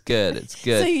 Yeah, it's good. It's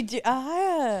good. So you do.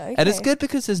 Okay. And it's good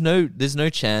because there's no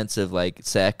chance of like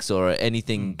sex or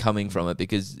anything coming from it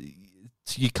because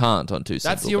you can't on 2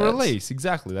 single That's your beds. release.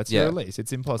 Exactly. That's your release.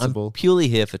 It's impossible. I'm purely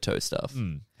here for toe stuff.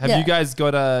 Have Yeah. you guys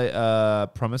got a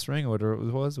promise ring or whatever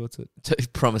it was? What's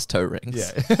it? Promise toe rings.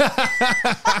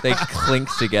 Yeah. They clink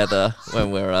together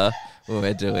when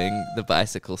we're doing the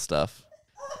bicycle stuff.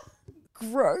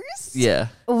 Gross. Yeah.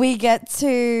 We get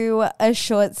to a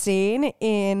short scene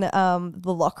in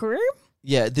the locker room.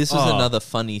 Yeah, this was Oh. another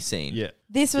funny scene. Yeah.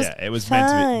 This was It was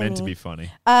funny. meant to be funny.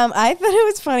 I thought it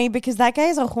was funny because that guy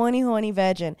is a horny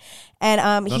virgin, and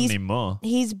Not anymore.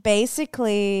 he's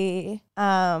basically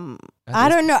I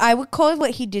don't know. I would call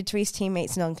what he did to his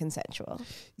teammates non-consensual.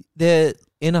 They're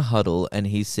in a huddle and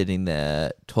he's sitting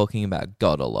there talking about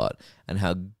God a lot and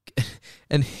how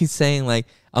and he's saying like,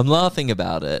 I'm laughing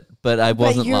about it, but I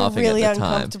wasn't you're laughing really at the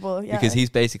time. uncomfortable, yeah. Because he's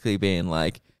basically being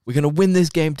like, we're going to win this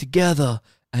game together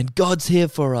and God's here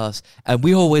for us and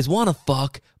we always want to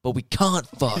fuck, but we can't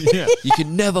fuck. Yeah. You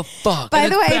can never fuck. By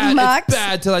And the it's way, bad, Max- it's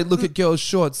bad to like look at girls'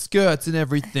 short skirts and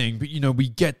everything, but we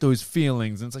get those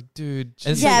feelings, and it's like, dude.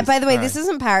 And Jesus Yeah. By the way, Christ. this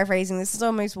isn't paraphrasing. This is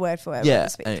almost word for word. what yeah. the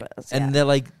speech was. And they're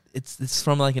like, it's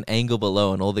from like an angle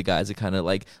below and all the guys are kind of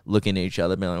like looking at each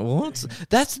other being like, what?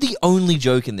 That's the only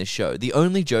joke in this show. The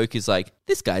only joke is like,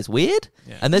 this guy's weird.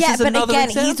 Yeah. And this is but another again,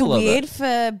 he's example of weird it.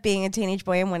 for being a teenage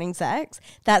boy and wanting sex.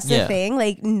 That's the Yeah. thing.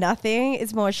 Like, nothing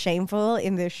is more shameful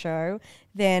in this show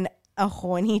than a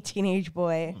horny teenage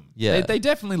boy. Yeah. They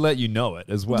definitely let you know it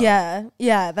as well.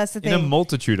 Yeah, that's the In a thing.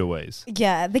 multitude of ways.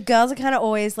 Yeah, the girls are kind of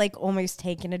always like almost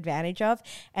taken advantage of,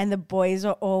 and the boys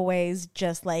are always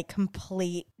just like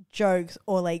complete jokes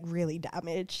or like really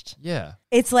damaged. Yeah.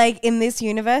 It's like in this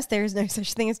universe, there is no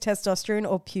such thing as testosterone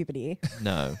or puberty.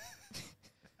 No.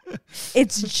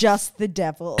 It's just the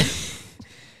devil.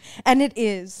 And it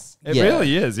is. It Yeah.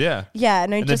 really is, yeah. Yeah,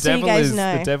 no, And just so you guys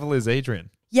know. the devil is Adrian.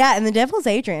 Yeah, and the devil's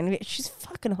Adrian. She's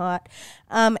fucking hot.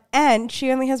 And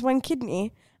she only has one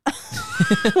kidney.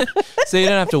 So you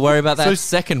don't have to worry about that So-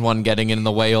 second one getting in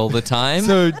the way all the time.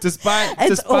 So despite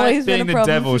It's always been being a the problem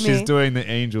devil, for she's me. doing the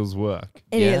angel's work.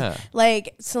 It is Yeah.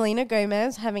 like Selena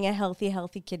Gomez having a healthy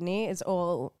kidney is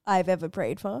all I've ever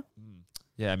prayed for.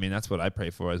 Yeah, I mean that's what I pray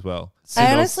for as well. I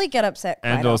And honestly get upset.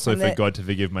 and quite also often for that- God to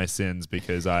forgive my sins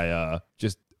because I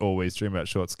just always dream about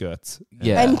short skirts.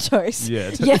 Yeah. and toast.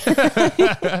 Yeah.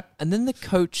 Yeah. And then the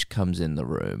coach comes in the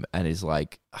room and is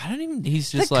like,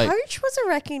 he's The just like, coach was a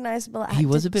recognizable actor. he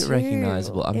was a bit too.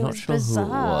 recognizable. I'm It not was sure who it bizarre.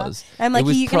 was. I'm like, It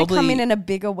was are you going to come probably- in a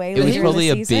bigger way? It was later in the probably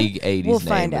a season? big 80s We'll name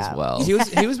find as out. well. He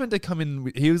was meant to come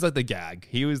in. He was like the gag.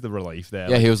 He was the relief there.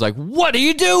 Yeah, he was like, what are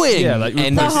you doing? Yeah, like,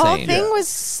 End The of whole scene. thing was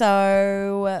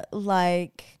so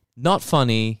like Not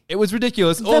funny. It was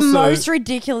ridiculous. the Also, most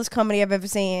ridiculous comedy I've ever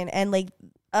seen, and like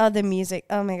the music.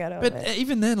 Oh my god! I love but it.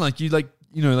 even then, like it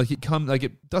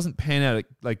doesn't pan out. It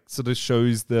like sort of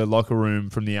shows the locker room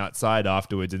from the outside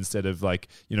afterwards instead of like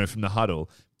from the huddle.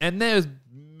 And there's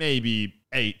maybe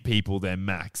 8 people there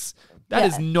max. That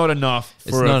is Yeah. not enough It's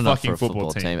for not a enough fucking for a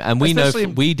football team. And we know, Especially-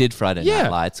 we did Friday Night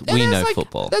Lights. And We there's know like,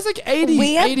 football. There's like 80,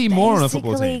 We are 80 more on a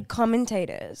football basically team.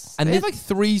 commentators. And They have this-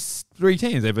 like three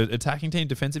teams. They have an attacking team,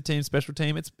 defensive team, special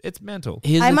team. It's mental.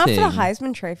 here's I'm the up thing. for the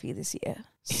Heisman Trophy this year.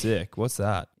 Sick. What's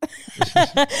that?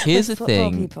 Here's the Football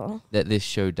thing people. that this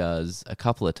show does a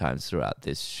couple of times throughout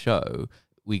this show.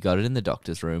 We got it in the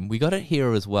doctor's room. We got it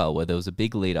here as well, where there was a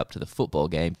big lead up to the football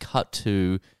game. Cut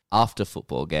to after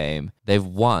football game. They've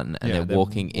won and Yeah, they're they've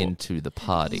walking won. into the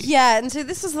party. Yeah, and so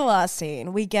this is the last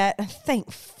scene. We get,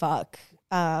 thank fuck,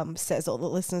 says all the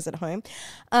listeners at home.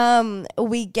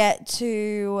 We get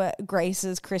to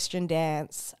Grace's Christian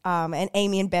dance, and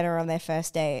Amy and Ben are on their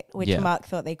first date, which Yeah. Mark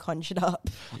thought they conjured up.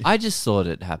 I just thought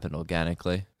it happened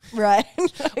organically. Right.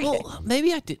 Okay. Well,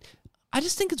 maybe I did. I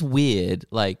just think it's weird.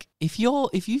 Like, if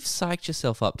you've psyched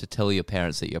yourself up to tell your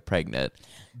parents that you're pregnant,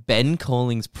 Ben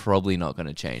calling's probably not going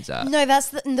to change that. No, that's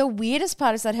the weirdest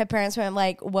part is that her parents weren't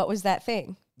like, what was that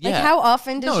thing? Like, Yeah. how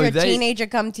often does No, your they- teenager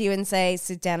come to you and say,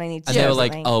 sit down, I need to And do they were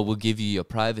like, something? "Oh, we'll give you your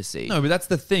privacy." No, but that's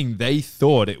the thing. They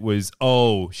thought it was,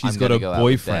 she's I'm got gonna a go out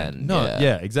with boyfriend. Ben, No, yeah.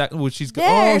 yeah, exactly. Well, she's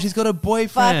They're got a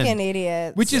boyfriend. fucking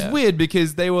idiots. Which is Yeah. weird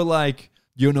because they were like,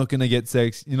 you're not gonna get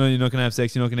sex. You know, you're not gonna have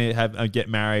sex. You're not gonna have get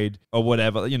married or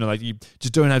whatever. You know, like you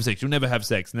just don't have sex. You'll never have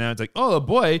sex. Now it's like, oh, a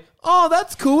boy. Oh,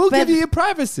 that's cool. We'll give you your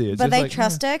privacy. It's But just they like,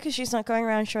 trust her because she's not going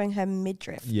around showing her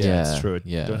midriff. Yeah, it's Yeah, true.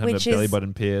 yeah. Don't have Which the belly is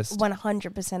button pierced.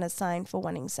 100% a sign for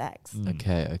wanting sex.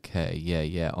 Okay,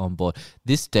 yeah, on board.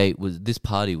 This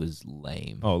party was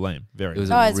lame. Oh, lame. Very. It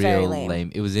was Oh, a it's very real lame.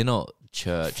 lame. It was in a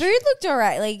church. Food looked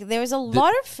alright. Like there was a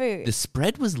lot of food. The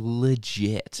spread was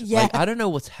legit. Yeah. Like I don't know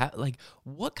what's like.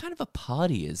 What kind of a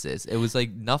party is this? It was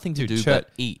like nothing to do but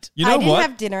eat. You know I didn't what?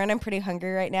 have dinner and I'm pretty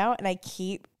hungry right now, and I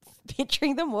keep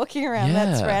picturing them walking around that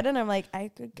Yeah. spread, and I'm like, I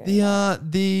could go.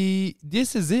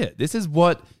 This is it. This is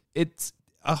what it's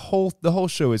the whole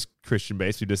show is Christian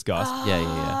based. We discussed. Yeah.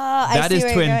 I That see is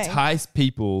where to you're going. entice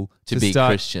people To be start,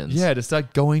 Christians. Yeah, to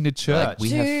start going to church. Like we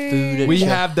have food. At We church.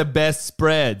 have the best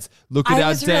spreads. Look at I our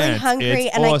was dance. really hungry,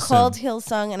 It's and awesome. I called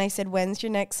Hillsong and I said, "When's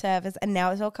your next service?" And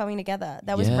now it's all coming together.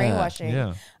 That was Yeah. brainwashing.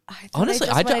 Yeah. Honestly,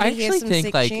 I I actually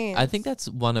think like I think that's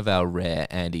one of our rare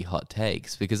Andy hot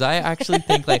takes because I actually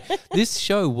think like this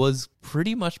show was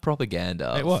pretty much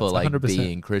propaganda It was, for like 100%.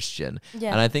 being Christian,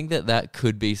 Yeah. and I think that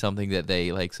could be something that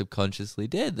they like subconsciously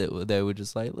did. That they were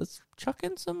just like, let's chuck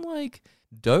in some like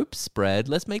dope spread.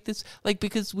 Let's make this like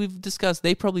because we've discussed.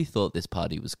 They probably thought this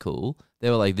party was cool. They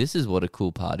were like, this is what a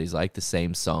cool party's like. The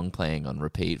same song playing on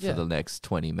repeat for the next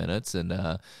 20 minutes and.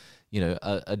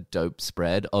 A dope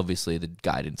spread. Obviously, the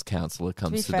guidance counselor To be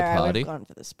comes to fair, the I would party. have gone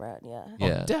for the spread. Yeah.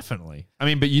 Yeah. Oh, definitely. I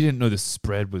mean, but you didn't know the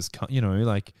spread was,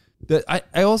 like that.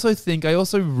 I also think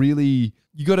really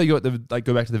you got to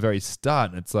go back to the very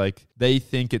start, and it's like they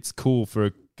think it's cool for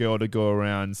a girl to go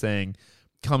around saying,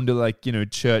 "Come to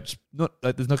church." Not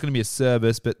like there's not going to be a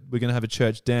service, but we're going to have a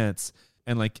church dance,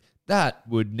 and like that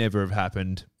would never have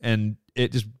happened, and.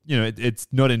 It just, it's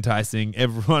not enticing.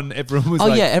 Everyone was like...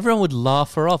 Oh, yeah, everyone would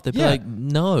laugh her off. They'd be like,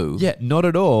 no. Yeah, not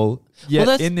at all. Yeah,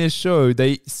 Well, in this show,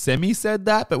 they semi-said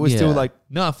that, but we're still Yeah. like,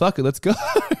 nah, fuck it, let's go.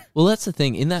 Well, that's the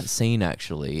thing. In that scene,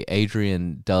 actually,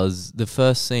 Adrian does... The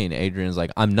first scene, Adrian's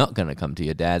like, I'm not going to come to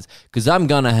your dad's because I'm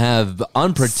going to have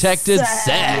unprotected sex.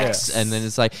 Yes. And then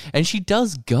it's like... And she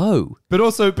does go. But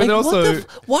also... Like,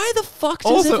 why the fuck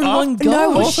does Also, everyone go? No,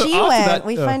 well, Also, she after went. that-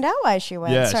 We find out why she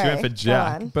went. Yeah, Sorry. she went for Go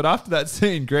Jack. on. But after that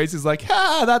scene, Grace is like,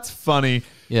 that's funny.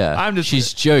 Yeah. I'm just...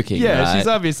 She's joking, Yeah, right? she's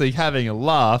obviously having a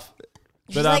laugh.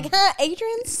 She's like,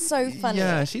 Adrian's so funny.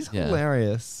 Yeah, she's Yeah.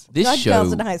 hilarious. This God, show...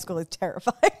 girls in high school is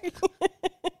terrifying.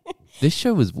 This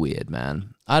show was weird,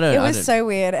 man. It was so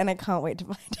weird, and I can't wait to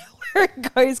find out where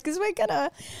it goes because we're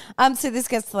gonna. So this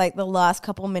gets to like the last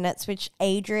couple minutes, which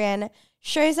Adrian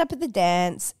shows up at the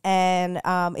dance, and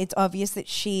it's obvious that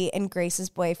she and Grace's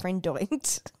boyfriend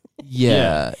doinked.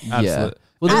 Yeah, Yeah, absolutely.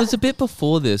 Well, there was a bit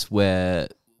before this where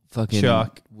fucking...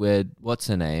 Chuck. Where, what's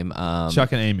her name?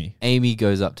 Chuck and Amy. Amy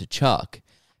goes up to Chuck.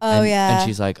 Oh, yeah. And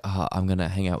she's like, I'm going to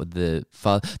hang out with the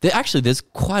father. There's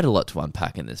quite a lot to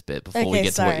unpack in this bit before we Okay,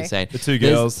 get to what sorry. you're saying. The two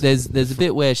girls. There's a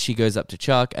bit where she goes up to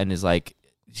Chuck and is like,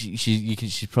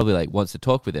 she probably like wants to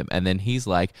talk with him. And then he's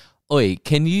like, oi,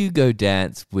 can you go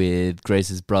dance with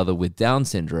Grace's brother with Down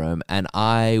syndrome and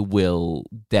I will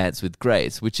dance with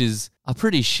Grace, which is a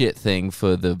pretty shit thing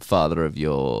for the father of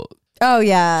your Oh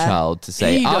yeah. child to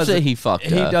say after doesn't- he fucked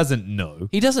her. He doesn't know.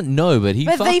 He doesn't know, but he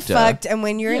But fucked they her. fucked, and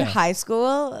when you're in Yeah. high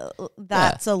school,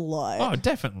 that's a lot. Oh,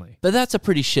 definitely. But that's a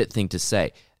pretty shit thing to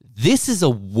say. This is a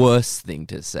worse thing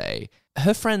to say.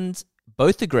 Her friends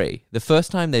both agree. The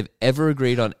first time they've ever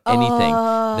agreed on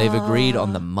anything, they've agreed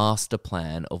on the master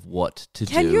plan of what to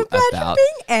Can do you imagine about being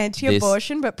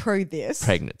anti-abortion but pro this?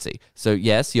 pregnancy. So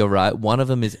yes, you're right. One of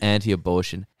them is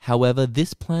anti-abortion. However,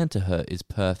 this plan to her is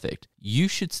perfect. You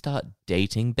should start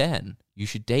dating Ben. You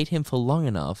should date him for long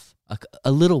enough,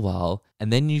 a little while,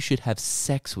 and then you should have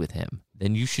sex with him.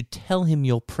 Then you should tell him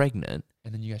you're pregnant.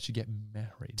 And then you actually get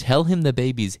married. Tell him the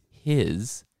baby's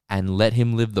his and let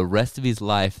him live the rest of his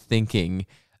life thinking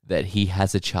that he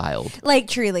has a child. Like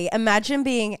truly, imagine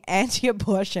being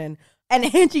anti-abortion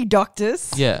and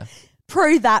anti-doctors. Yeah.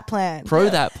 Pro that plan. Pro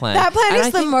that plan. That plan And is I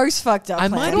the think- most fucked up I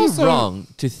plan. might be wrong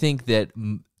to think that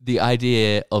the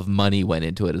idea of money went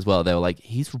into it as well. They were like,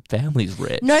 his family's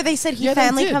rich. No, they said his Yeah, they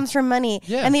family did. comes from money,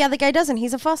 Yeah. and the other guy doesn't.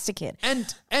 He's a foster kid.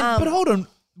 But hold on.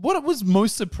 What was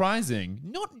most surprising?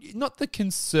 Not the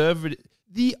conservative.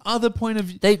 the other point of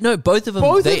view. Both of them.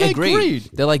 Both they of them agreed. agreed.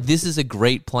 They're like, this is a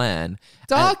great plan.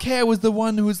 Dark hair was the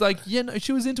one who was like, yeah, no,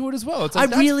 she was into it as well. It's I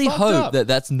like, that's really fucked hope up. that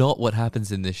that's not what happens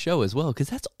in this show as well, because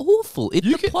that's awful. If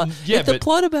You the can- plot, yeah, if the but-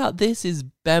 plot about this is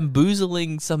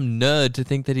bamboozling some nerd to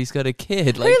think that he's got a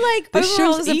kid, like Who like this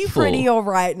overall show's is a evil. pretty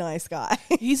alright nice guy.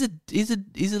 He's a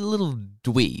little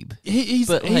dweeb. He's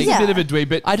But, a like- bit of a dweeb,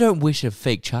 but I don't wish a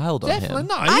fake child on definitely him.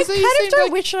 not. I He kind of seemed don't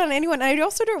like- wish it on anyone. I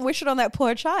also don't wish it on that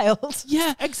poor child.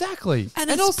 Yeah, Exactly. and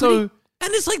And it's also,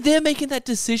 and it's like they're making that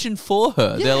decision for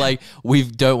her. Yeah. They're like,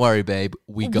 don't worry, babe,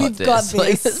 we got We've this. got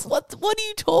Like, this. what are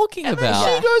you talking and then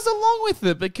about? she goes along with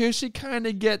it because she kind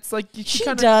of gets like She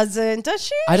kind of doesn't, does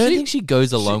she? I don't she- think she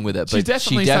goes along with it, she but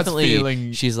definitely she starts definitely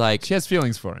feeling- she's like, she has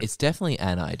feelings for him. it's definitely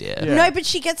an idea. Yeah. No, but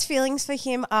she gets feelings for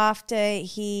him after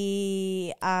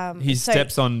he He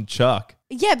steps on Chuck.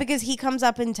 Yeah, because he comes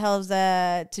up and tells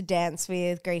her to dance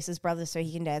with Grace's brother so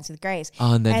he can dance with Grace.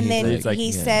 Oh, and then he's like, he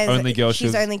yeah. says Only girl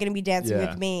she's should- only going to be dancing Yeah.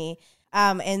 with me.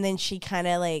 And then she kind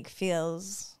of like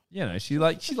feels. You know, she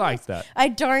likes that. I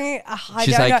don't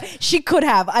She's know. like- She could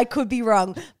have. I could be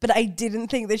wrong, but I didn't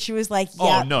think that she was like,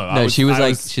 yeah. Oh no, No, she was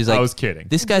like, I was kidding.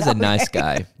 This guy's a nice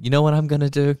guy. You know what I'm gonna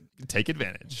do? Take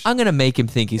advantage. I'm gonna make him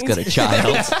think he's got a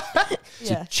child. So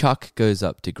Yeah. Chuck goes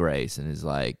up to Grace and is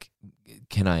like,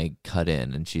 "Can I cut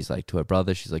in?" And she's like, to her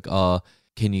brother, she's like, "Oh,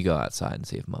 can you go outside and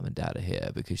see if mom and dad are here?"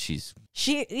 Because she's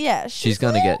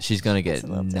gonna get a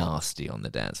little bit. nasty on the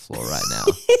dance floor right now.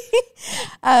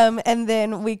 And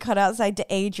then we cut outside to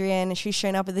Adrian. She's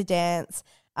shown up at the dance.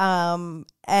 And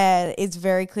it's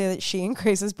very clear that she and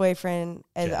Grace's boyfriend,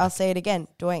 and I'll say it again,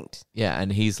 doinked. Yeah,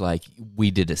 and he's like,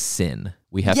 "We did a sin.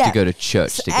 We have Yeah. to go to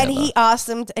church together." And he asks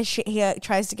them, he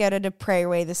tries to get her to pray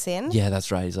away the sin. Yeah,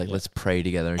 that's right. He's like, "Let's pray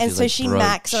together." And she's so like, she "Bro,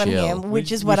 macks on chill." him,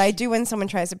 which is what I do when someone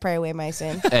tries to pray away my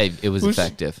sin. Hey, it was Was she-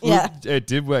 effective. Yeah. It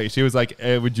did work. She was like,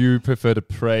 "Would you prefer to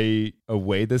pray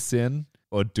away the sin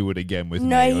or do it again with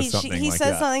No, me?" Or he something like says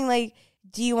that. something like,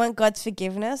 "Do you want God's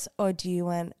forgiveness or do you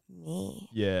want me?"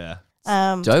 Yeah.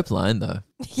 Dope line though.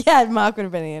 Yeah, Mark would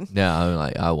have been in. Yeah, I'm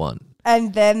like, I want.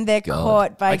 And then they're God.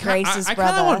 caught by I kinda- Grace's I kind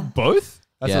of brother. want both.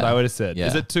 That's Yeah. what I would have said. Yeah.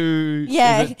 Is it too?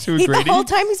 Yeah, Is it too the greedy? whole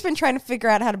time he's been trying to figure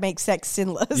out how to make sex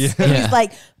sinless. Yeah. And Yeah. he's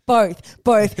like, both.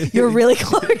 You're really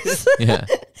close. Yeah,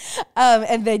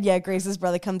 And then, Grace's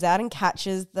brother comes out and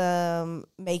catches them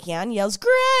making out and yells,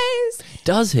 "Grace!"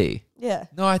 does he? Yeah.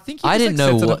 No, I think he I just, didn't like,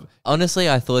 know sets it what. up- Honestly,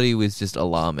 I thought he was just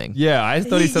alarming. Yeah, I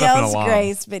thought he set up an yells alarm.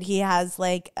 Grace, but he has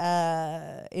like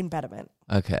impediment.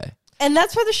 Okay. And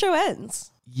that's where the show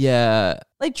ends. Yeah.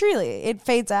 Like truly, it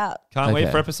fades out. Can't wait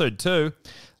Okay. for episode 2.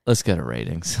 Let's go to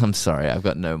ratings. I'm sorry, I've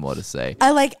got no more to say.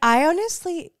 I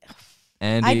honestly,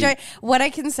 Andy, I don't. What I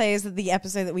can say is that the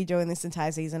episode that we do in this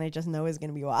entire season, I just know is going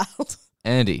to be wild.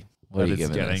 Andy, what are you But it's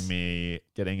giving this?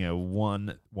 getting a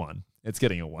 1-1. It's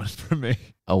getting a 1 from me.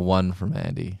 A 1 from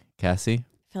Andy. Cassie?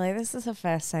 I feel like this is the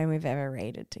first time we've ever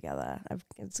rated together.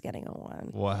 It's getting a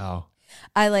 1. Wow.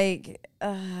 I like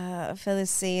for the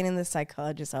scene in the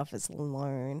psychologist's office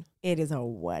alone. It is a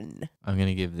 1. I'm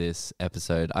gonna give this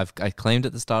episode. I claimed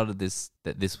at the start of this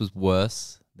that this was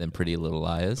worse than Pretty Little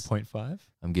Liars. 0.5.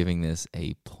 I'm giving this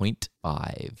a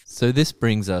 0.5. So this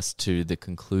brings us to the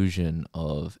conclusion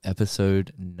of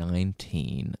episode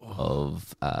 19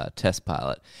 of Test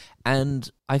Pilot. And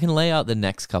I can lay out the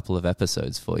next couple of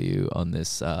episodes for you on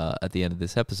this at the end of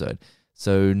this episode.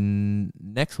 So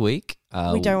next week...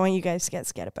 We don't want you guys to get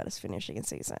scared about us finishing a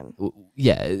season.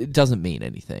 Yeah, it doesn't mean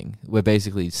anything. We're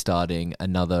basically starting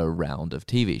another round of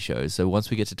TV shows. So once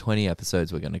we get to 20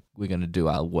 episodes, we're gonna do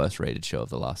our worst rated show of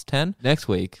the last 10. Next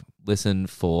week, listen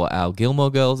for our Gilmore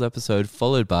Girls episode,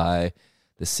 followed by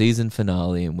the season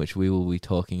finale, in which we will be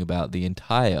talking about the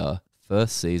entire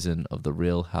first season of The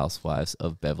Real Housewives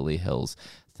of Beverly Hills.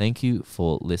 Thank you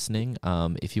for listening.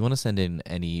 If you want to send in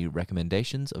any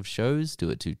recommendations of shows,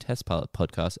 do it to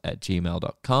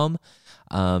testpilotpodcast@gmail.com.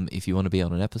 If you want to be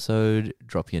on an episode,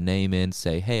 drop your name in,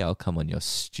 say, hey, I'll come on your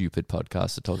stupid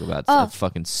podcast to talk about a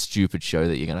fucking stupid show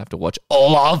that you're going to have to watch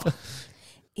all of.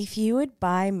 If you would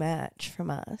buy merch from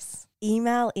us,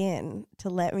 email in to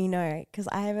let me know, because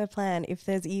I have a plan if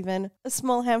there's even a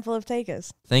small handful of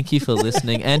takers. Thank you for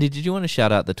listening. Andy, did you want to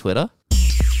shout out the Twitter?